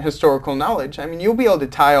recent historical knowledge, I mean, you'll be able to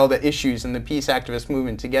tie all the issues in the peace activist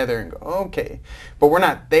movement together and go, okay, but we're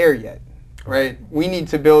not there yet, right? We need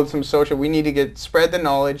to build some social, we need to spread the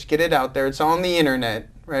knowledge, get it out there. It's on the internet,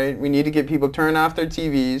 right? We need to get people to turn off their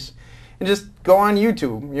TVs and just go on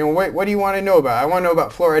YouTube. You know, what do you want to know about? I want to know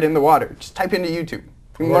about fluoride in the water. Just type into YouTube.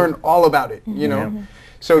 You can learn all about it, you know? Yeah.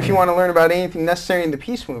 So if you want to learn about anything necessary in the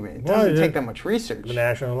peace movement, it doesn't take that much research. The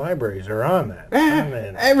national libraries are on that.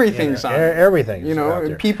 Everything's on. Everything's you know, out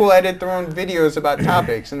there. People edit their own videos about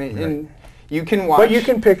topics, and you can watch. But you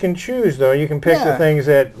can pick and choose, though. You can pick the things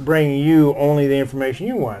that bring you only the information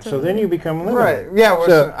you want. So then you become limited. Right. Yeah.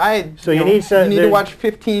 Well, so you need to watch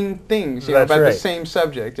 15 things about the same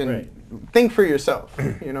subject and think for yourself.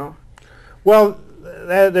 You know. Well,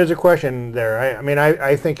 there's a question there. I mean,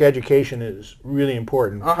 I think education is really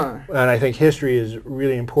important, and I think history is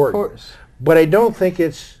really important. Of course. But I don't think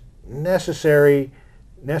it's necessary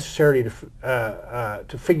to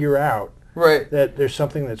figure out that there's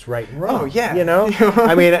something that's right and wrong. Oh yeah. You know,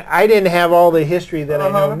 I mean, I didn't have all the history that I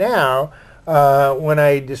know now when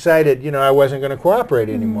I decided, you know, I wasn't going to cooperate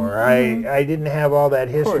anymore. I didn't have all that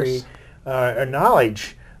history or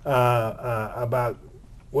knowledge about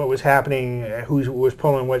what was happening, who was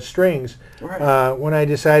pulling what strings, when I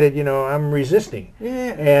decided, you know, I'm resisting.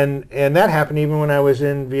 Yeah. And that happened even when I was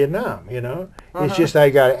in Vietnam, you know. It's just I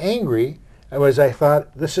got angry. I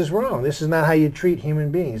thought, this is wrong. This is not how you treat human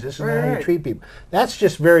beings. This is not how you treat people. That's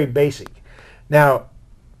just very basic. Now,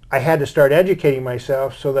 I had to start educating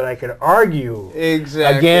myself so that I could argue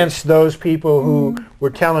against those people who were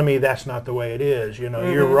telling me that's not the way it is. You know,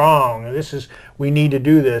 you're wrong. We need to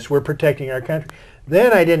do this. We're protecting our country.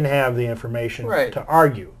 Then I didn't have the information to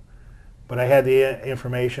argue, but I had the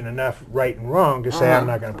information enough right and wrong to say I'm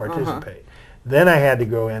not going to participate. Then I had to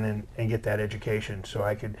go in and get that education so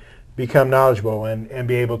I could become knowledgeable and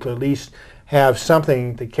be able to at least have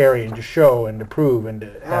something to carry and to show and to prove and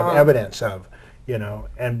to have evidence of, you know,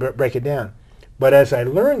 and break it down. But as I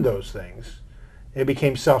learned those things, it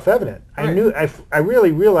became self-evident. I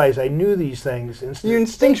really realized I knew these things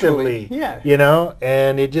instinctively, you know,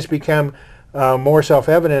 and it just became more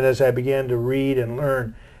self-evident as I began to read and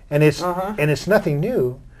learn. And it's nothing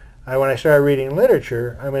new. When I started reading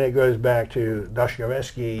literature, I mean, it goes back to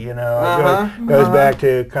Dostoevsky, you know, it goes back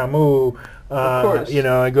to Camus, you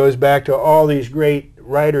know, it goes back to all these great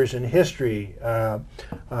writers in history, the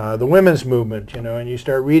women's movement, you know, and you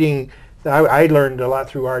start reading. I learned a lot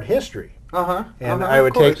through art history. And I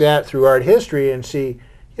would take that through art history and see,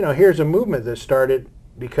 you know, here's a movement that started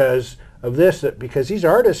because of this, because these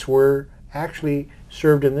artists were actually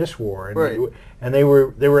served in this war, and they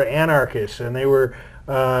were anarchists, and they were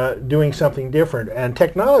doing something different, and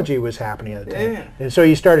technology was happening at the time, and so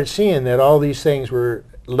you started seeing that all these things were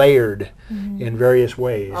layered in various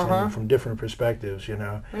ways and from different perspectives, you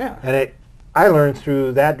know, and I learned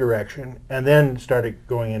through that direction, and then started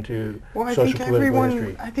going into social political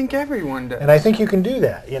history. I think everyone does, and I think you can do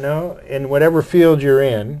that, you know, in whatever field you're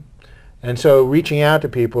in. And so reaching out to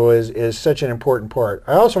people is such an important part.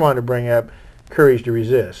 I also wanted to bring up Courage to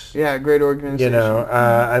Resist. Yeah, great organization. You know,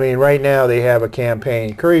 I mean, right now they have a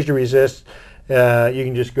campaign, Courage to Resist. You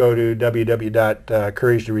can just go to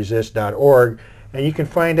www.couragetoresist.org, and you can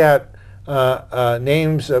find out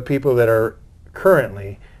names of people that are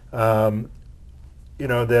currently, you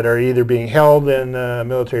know, that are either being held in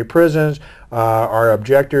military prisons, are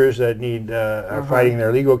objectors that are fighting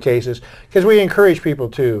their legal cases. Because we encourage people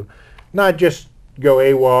to not just go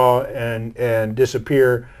AWOL and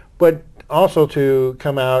disappear, but also to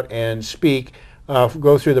come out and speak,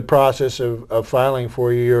 go through the process of filing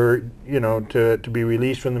for your, you know, to be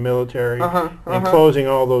released from the military and closing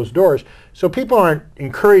all those doors. So people aren't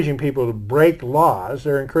encouraging people to break laws.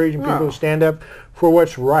 They're encouraging people to stand up for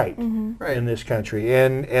what's right in this country.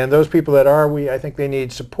 And those people that are, I think they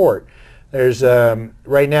need support. There's,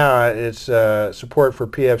 right now, it's support for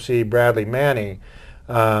PFC Bradley Manning.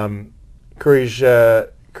 Courage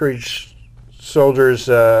soldiers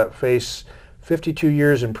face 52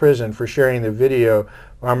 years in prison for sharing the video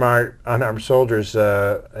of unarmed soldiers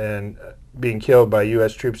and being killed by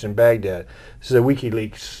U.S. troops in Baghdad. This is a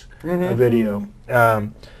WikiLeaks video.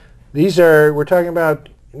 We're talking about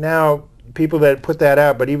now people that put that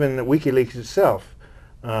out, but even WikiLeaks itself,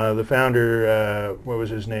 the founder, what was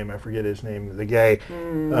his name? I forget his name. The guy.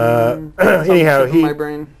 Anyhow, my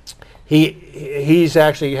brain. He's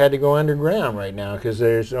actually had to go underground right now because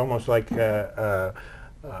there's almost like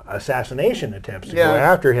assassination attempts to go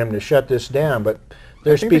after him to shut this down. But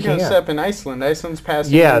they're speaking they're going to up. set up in Iceland. Iceland's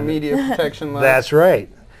passing the media protection laws. That's right.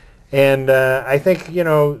 And I think, you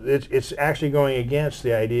know, it's actually going against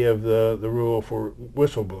the idea of the rule for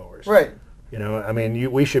whistleblowers. Right. You know, I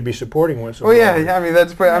mean, we should be supporting whistleblowers. Well, yeah,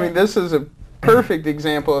 I mean, this is a perfect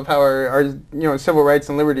example of how our civil rights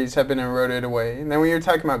and liberties have been eroded away. And then when you're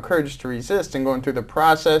talking about courage to resist and going through the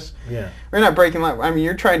process, we're not breaking law. I mean,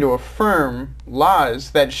 you're trying to affirm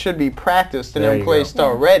laws that should be practiced and in place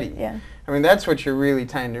already. Yeah. I mean, that's what you're really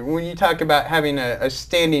trying to. When you talk about having a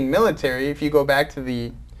standing military, if you go back to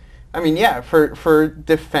the, I mean, for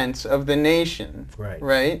defense of the nation,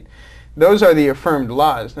 right? Those are the affirmed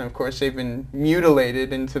laws, and of course they've been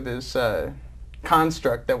mutilated into this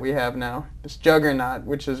construct that we have now, this juggernaut,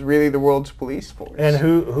 which is really the world's police force. And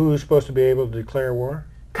who's supposed to be able to declare war?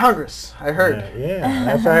 Congress, I heard.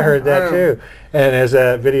 I heard that too. And as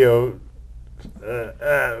that video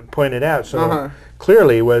pointed out, so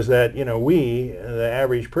clearly was that, you know, the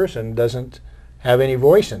average person, doesn't have any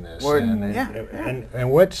voice in this.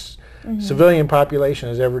 And what civilian population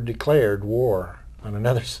has ever declared war on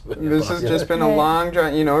another civilian This has just been a long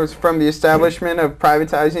drive. You know, it's from the establishment of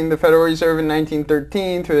privatizing the Federal Reserve in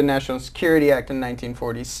 1913 through the National Security Act in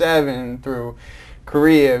 1947 through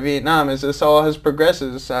Korea, Vietnam, as this all has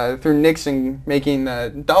progresses through Nixon making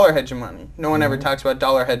the dollar hegemony. No one ever talks about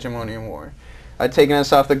dollar hegemony in war. Taking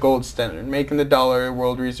us off the gold standard, making the dollar a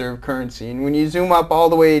world reserve currency. And when you zoom up all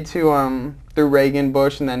the way to through Reagan,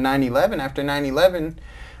 Bush, and then 9/11, after 9/11,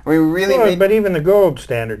 I mean, really but even the gold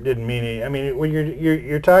standard didn't mean any. I mean, what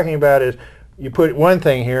you're talking about is you put one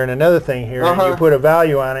thing here and another thing here, and you put a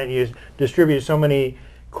value on it, and you distribute so many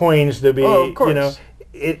coins to be, you know,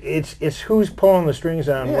 it's who's pulling the strings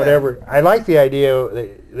on whatever. I like the idea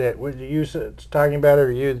that was you talking about it,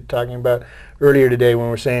 or you talking about earlier today when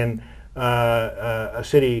we're saying a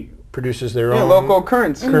city produces their own local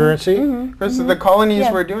currency. Because the colonies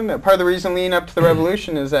were doing that. Part of the reason leading up to the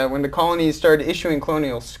revolution is that when the colonies started issuing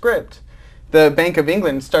colonial script, the Bank of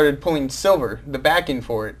England started pulling silver, the backing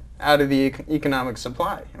for it, out of the economic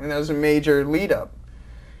supply. I mean, that was a major lead up.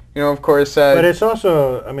 You know, of course. But it's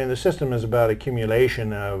also, I mean, the system is about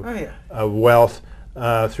accumulation of wealth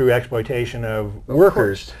through exploitation of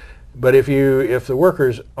workers. But if the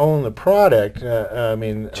workers own the product, I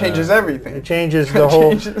mean, changes everything. It changes the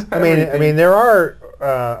whole. I mean, there are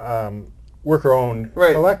worker-owned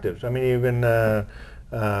collectives. I mean, even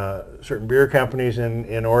certain beer companies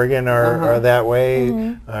in Oregon are that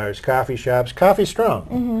way. There's coffee shops. Coffee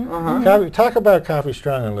Strong. Talk about Coffee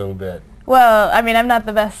Strong a little bit. Well, I mean, I'm not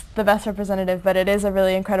the best representative, but it is a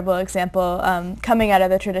really incredible example coming out of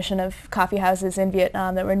the tradition of coffee houses in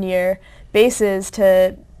Vietnam that were near bases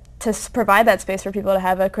to provide that space for people to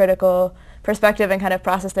have a critical perspective and kind of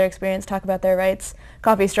process their experience, talk about their rights.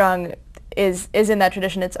 Coffee Strong is in that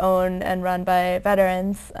tradition. It's owned and run by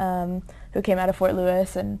veterans who came out of Fort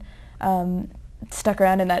Lewis and stuck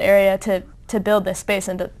around in that area to build this space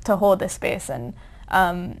and to hold this space. And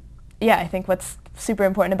I think what's super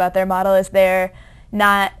important about their model is they're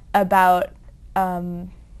not about,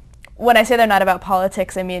 when I say they're not about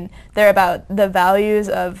politics, I mean they're about the values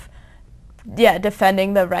of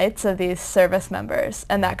defending the rights of these service members,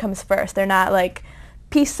 and that comes first. They're not like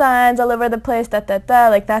peace signs all over the place,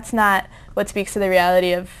 like that's not what speaks to the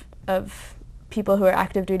reality of people who are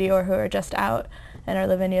active duty or who are just out and are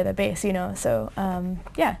living near the base, you know, so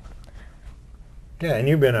Yeah, and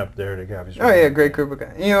you've been up there to Coffee Strong. Oh yeah, great group of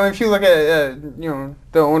guys. You know, if you look at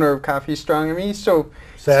the owner of Coffee Strong, I mean, he still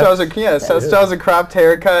sells a cropped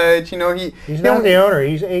haircut. You know, he's not the owner;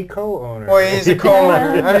 he's a co-owner. Well, he's a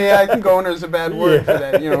co-owner. I mean, I think owner is a bad word for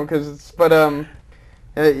that. You know,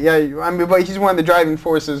 but he's one of the driving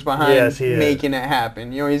forces behind making it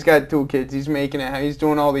happen. You know, he's got 2 kids. He's making it happen. He's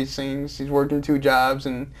doing all these things. He's working 2 jobs,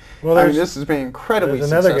 and this has been incredibly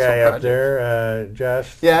successful. There's another guy project. up there,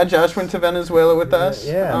 Josh. Yeah, Josh went to Venezuela with us.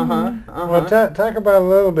 Well, talk about a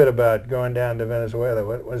little bit about going down to Venezuela.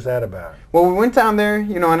 What was that about? Well, we went down there,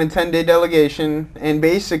 you know, on a 10-day delegation, and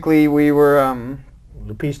basically we were.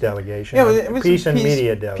 The peace delegation. Yeah, it was peace and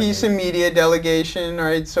media delegation. Peace and media delegation,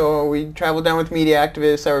 right? So we traveled down with media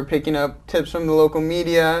activists that were picking up tips from the local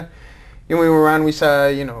media. And we were around, we saw,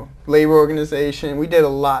 you know, labor organization. We did a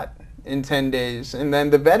lot in 10 days. And then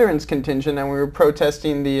the veterans contingent, and we were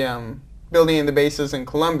protesting the building the bases in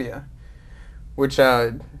Colombia, which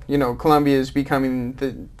you know, Colombia is becoming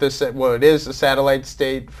well, it is a satellite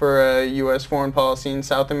state for U.S. foreign policy in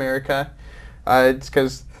South America. It's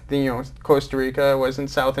because you know, Costa Rica wasn't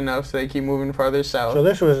south enough, so they keep moving farther south. So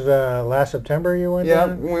this was last September you went Yeah,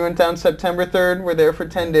 down? we went down September 3rd. We're there for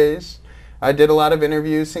 10 days. I did a lot of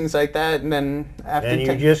interviews, things like that, and then after And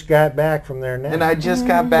you just got back from there now? and I just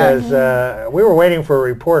got back. Because we were waiting for a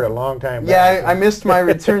report a long time back. Yeah, I missed my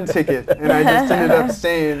return ticket, and I just ended up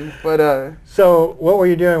staying. But So what were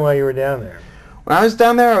you doing while you were down there? when I was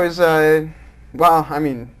down there, I was, well, I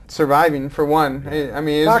mean, surviving for one. I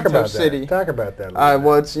mean, it's a tough city. Talk about that. A little bit.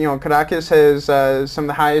 Well, it's, you know, Caracas has some of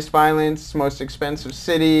the highest violence, most expensive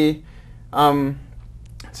city.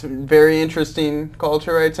 It's a very interesting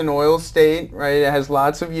culture, right? It's an oil state, right? It has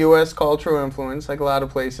lots of U.S. cultural influence, like a lot of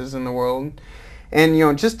places in the world. And, you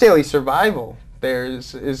know, just daily survival there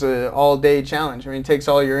is an all-day challenge. I mean, it takes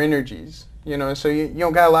all your energies, you know, so you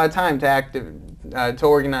don't got a lot of time to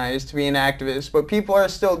organize, to be an activist, but people are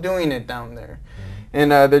still doing it down there.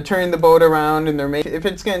 And they're turning the boat around, and they're making, if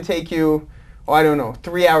it's going to take you, oh, I don't know,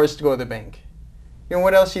 3 hours to go to the bank, you know,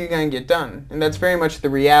 what else are you going to get done? And that's very much the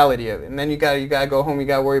reality of it. And then you got to go home, you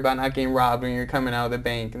got to worry about not getting robbed when you're coming out of the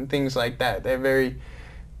bank and things like that. They're very,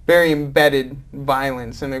 very embedded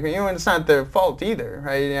violence, and you know, it's not their fault either,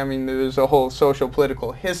 right? I mean, there's a whole social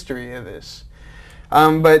political history of this.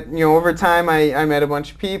 But, you know, over time I met a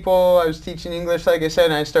bunch of people. I was teaching English, like I said,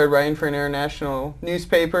 and I started writing for an international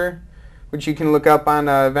newspaper, which you can look up on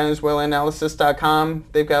VenezuelaAnalysis.com.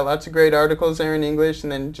 They've got lots of great articles there in English,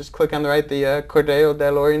 and then just click on the right, the Correo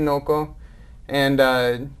del Orinoco, and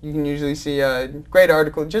you can usually see a great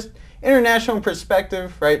article, just international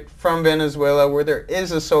perspective, right, from Venezuela, where there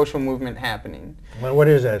is a social movement happening. Well, what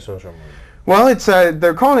is that social movement? Well, it's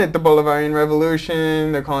they're calling it the Bolivarian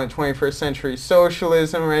Revolution. They're calling it 21st century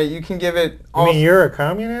socialism, right? You can give it all. You mean you're a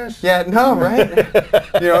communist? Yeah, no, right?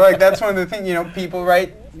 You know, like that's one of the things, you know, people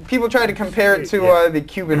try to compare it to the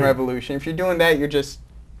Cuban Revolution. If you're doing that, you're just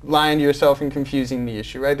lying to yourself and confusing the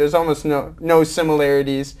issue, right? There's almost no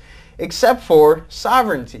similarities except for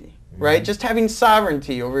sovereignty, right? Just having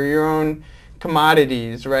sovereignty over your own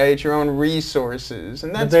commodities, right? Your own resources.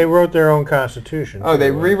 And that's, But they wrote their own constitution. oh, too,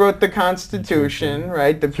 they right? rewrote the Constitution,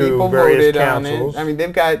 right? The Through people various voted on councils. it. I mean,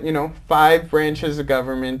 they've got, you know, 5 branches of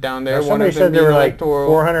government down there. Now, One somebody of them said there being were like electoral.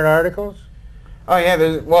 400 articles? Oh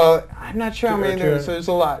yeah, well, I'm not sure how many Two- there's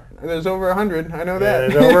a lot. There's over 100, I know Yeah,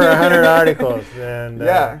 that. there's over 100 articles. And,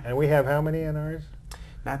 Yeah. And we have how many in ours?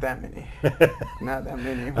 Not that many. Not that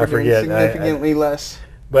many. I forget. Significantly less.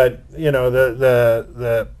 But, you know,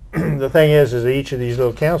 the the thing is each of these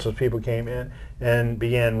little councils, people came in and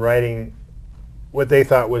began writing what they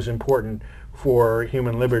thought was important for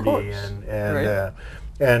human liberty course.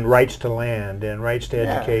 and rights to land and rights to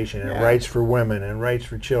Yeah, education and yeah. rights for women and rights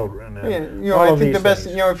for children. And Yeah, you know, all I of think these the best,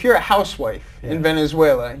 things. you know, if you're a housewife Yeah. in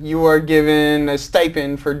Venezuela, you are given a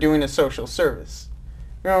stipend for doing a social service.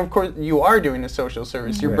 You know, of course, you are doing a social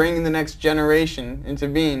service. You're Right. bringing the next generation into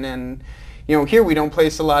being, and you know, here we don't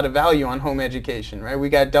place a lot of value on home education, right? We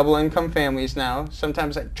got double income families now,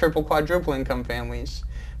 sometimes like triple, quadruple income families.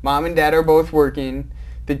 Mom and dad are both working.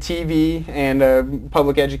 The TV and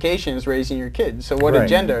public education is raising your kids. So what Right.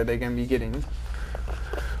 agenda are they going to be getting?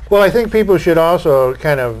 Well, I think people should also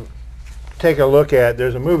kind of take a look at,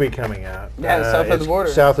 there's a movie coming out. Yeah, South of the it's Border.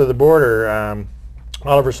 South of the Border,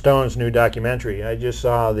 Oliver Stone's new documentary. I just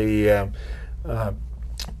saw the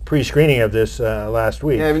pre-screening of this last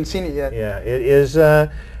week. Yeah, I haven't seen it yet. Yeah, it is. I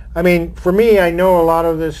mean, for me, I know a lot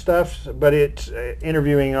of this stuff, but it's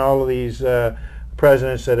interviewing all of these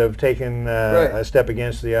presidents that have taken Right. a step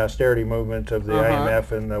against the austerity movement of the Uh-huh.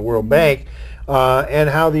 IMF and the World Bank, and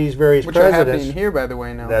how these various Which are presidents. happening here, by the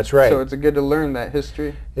way, now. That's right. So it's good to learn that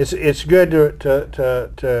history. It's good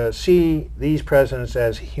to see these presidents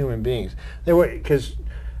as human beings. They were, because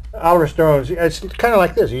Oliver Stone's, it's kind of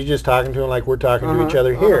like this. He's just talking to him like we're talking to each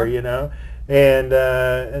other here, you know. And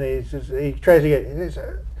he tries to get. He says,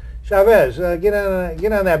 Chavez, get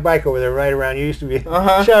on that bike over there, right around. You used to be.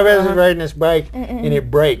 Chavez is riding this bike, and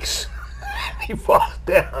it breaks. He falls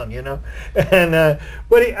down, you know. And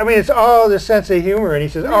but I mean, it's all the sense of humor. And he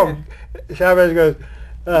says, "Oh," Chavez goes,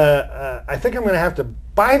 "I think I'm going to have to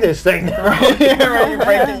buy this thing now." Yeah, right. You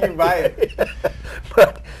break it, you buy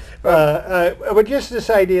it. But just this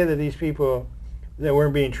idea that these people that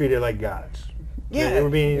weren't being treated like gods. Yeah,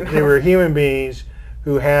 They were human beings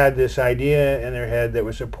who had this idea in their head that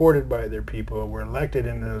was supported by their people, were elected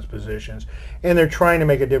into those positions, and they're trying to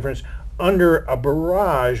make a difference under a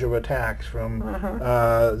barrage of attacks from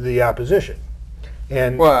the opposition.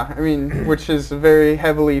 And Well, I mean, which is a very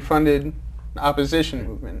heavily funded opposition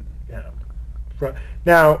movement. yeah.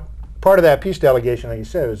 Now, part of that peace delegation, like you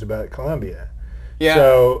said, was about Colombia. Yeah.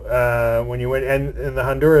 So when you went, and the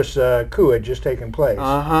Honduras coup had just taken place,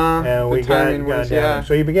 and we got down. Yeah.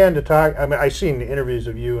 So you began to talk. I mean, I seen the interviews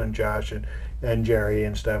of you and Josh and Jerry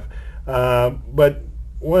and stuff. But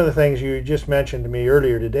one of the things you just mentioned to me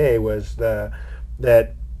earlier today was that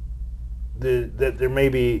there may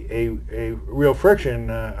be a real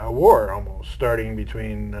friction, a war almost starting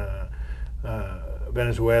between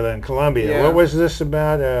Venezuela and Colombia. Yeah. What was this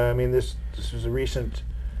about? I mean, this was a recent.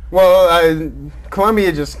 Well,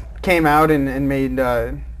 Colombia just came out and made,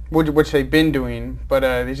 which they've been doing, but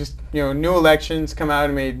they just, new elections come out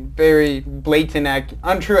and made very blatant,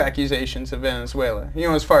 untrue accusations of Venezuela,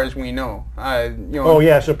 as far as we know. Oh,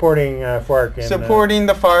 yeah, supporting FARC. And, supporting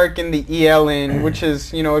the FARC and the ELN, which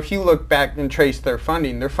is, if you look back and trace their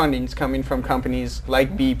funding's coming from companies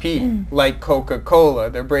like BP, like Coca-Cola.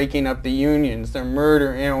 They're breaking up the unions. They're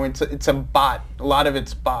murdering, it's a bot. A lot of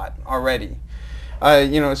it's bot already.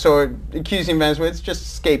 So accusing Venezuela, it's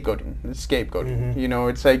just scapegoating. It's scapegoating.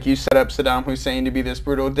 It's like you set up Saddam Hussein to be this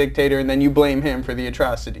brutal dictator, and then you blame him for the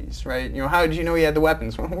atrocities, right? How did you know he had the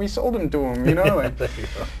weapons? Well, we sold them to him,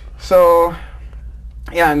 So,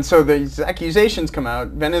 yeah, and so these accusations come out.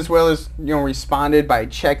 Venezuela's, responded by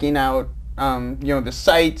checking out, the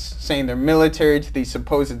sites, saying they're military to these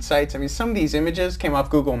supposed sites. I mean, some of these images came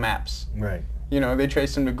off Google Maps. Right. They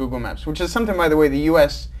traced them to Google Maps, which is something, by the way, the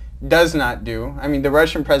U.S. does not do. I mean, the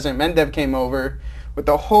Russian President Medvedev came over with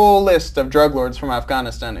a whole list of drug lords from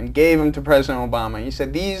Afghanistan and gave them to President Obama. He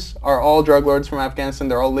said, these are all drug lords from Afghanistan.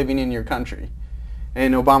 They're all living in your country.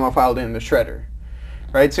 And Obama filed it in the shredder.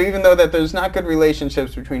 Right? So even though that there's not good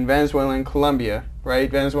relationships between Venezuela and Colombia, right?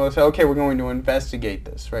 Venezuela said, okay, we're going to investigate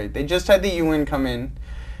this, right? They just had the UN come in.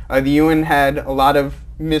 The UN had a lot of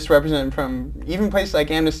misrepresented from even places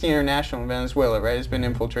like Amnesty International in Venezuela, right? It's been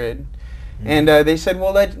infiltrated. And they said,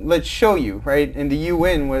 well, let's show you, right? And the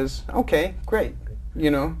UN was, okay, great,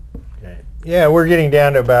 Okay. Yeah, we're getting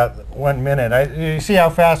down to about 1 minute. You see how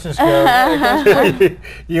fast this goes? I mean,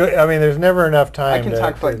 there's never enough time. I can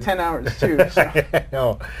talk for like 10 hours, too. So.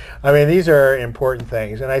 No. I mean, these are important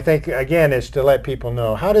things. And I think, again, it's to let people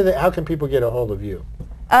know. How can people get a hold of you?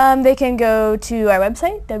 They can go to our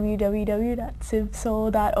website,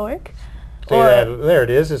 www.civsol.org. There it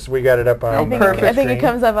is. We got it up on I think it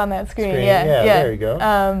comes up on that screen. Yeah, there you go.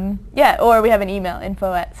 Or we have an email,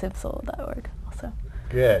 info@civsol.org also.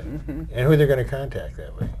 Good. And who they're going to contact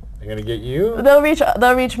that way? They're going to get you? They'll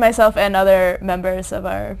reach myself and other members of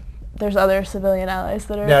there's other civilian allies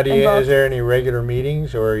that are now, involved. Is there any regular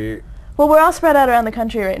meetings or are you? Well, we're all spread out around the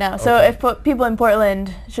country right now. So if people in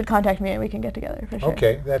Portland should contact me and we can get together for sure.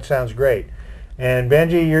 Okay, that sounds great. And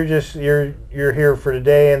Benji, you're here for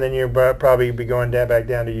today, and then you'll probably be going back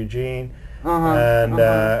down to Eugene.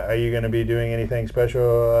 Are you going to be doing anything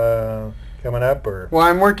special coming up, or? Well,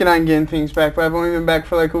 I'm working on getting things back, but I've only been back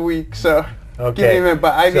for like a week, so. Okay. Give me a minute,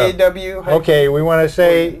 but IVAW. Okay, we want to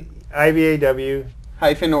say IVAW.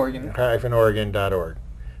 Oregon.org.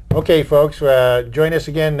 Okay, folks, join us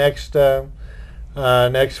again next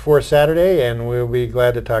fourth Saturday, and we'll be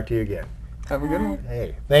glad to talk to you again. Have a good one.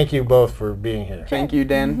 Hey, thank you both for being here. Thank you,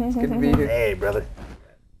 Dan. It's good to be here. Hey, brother.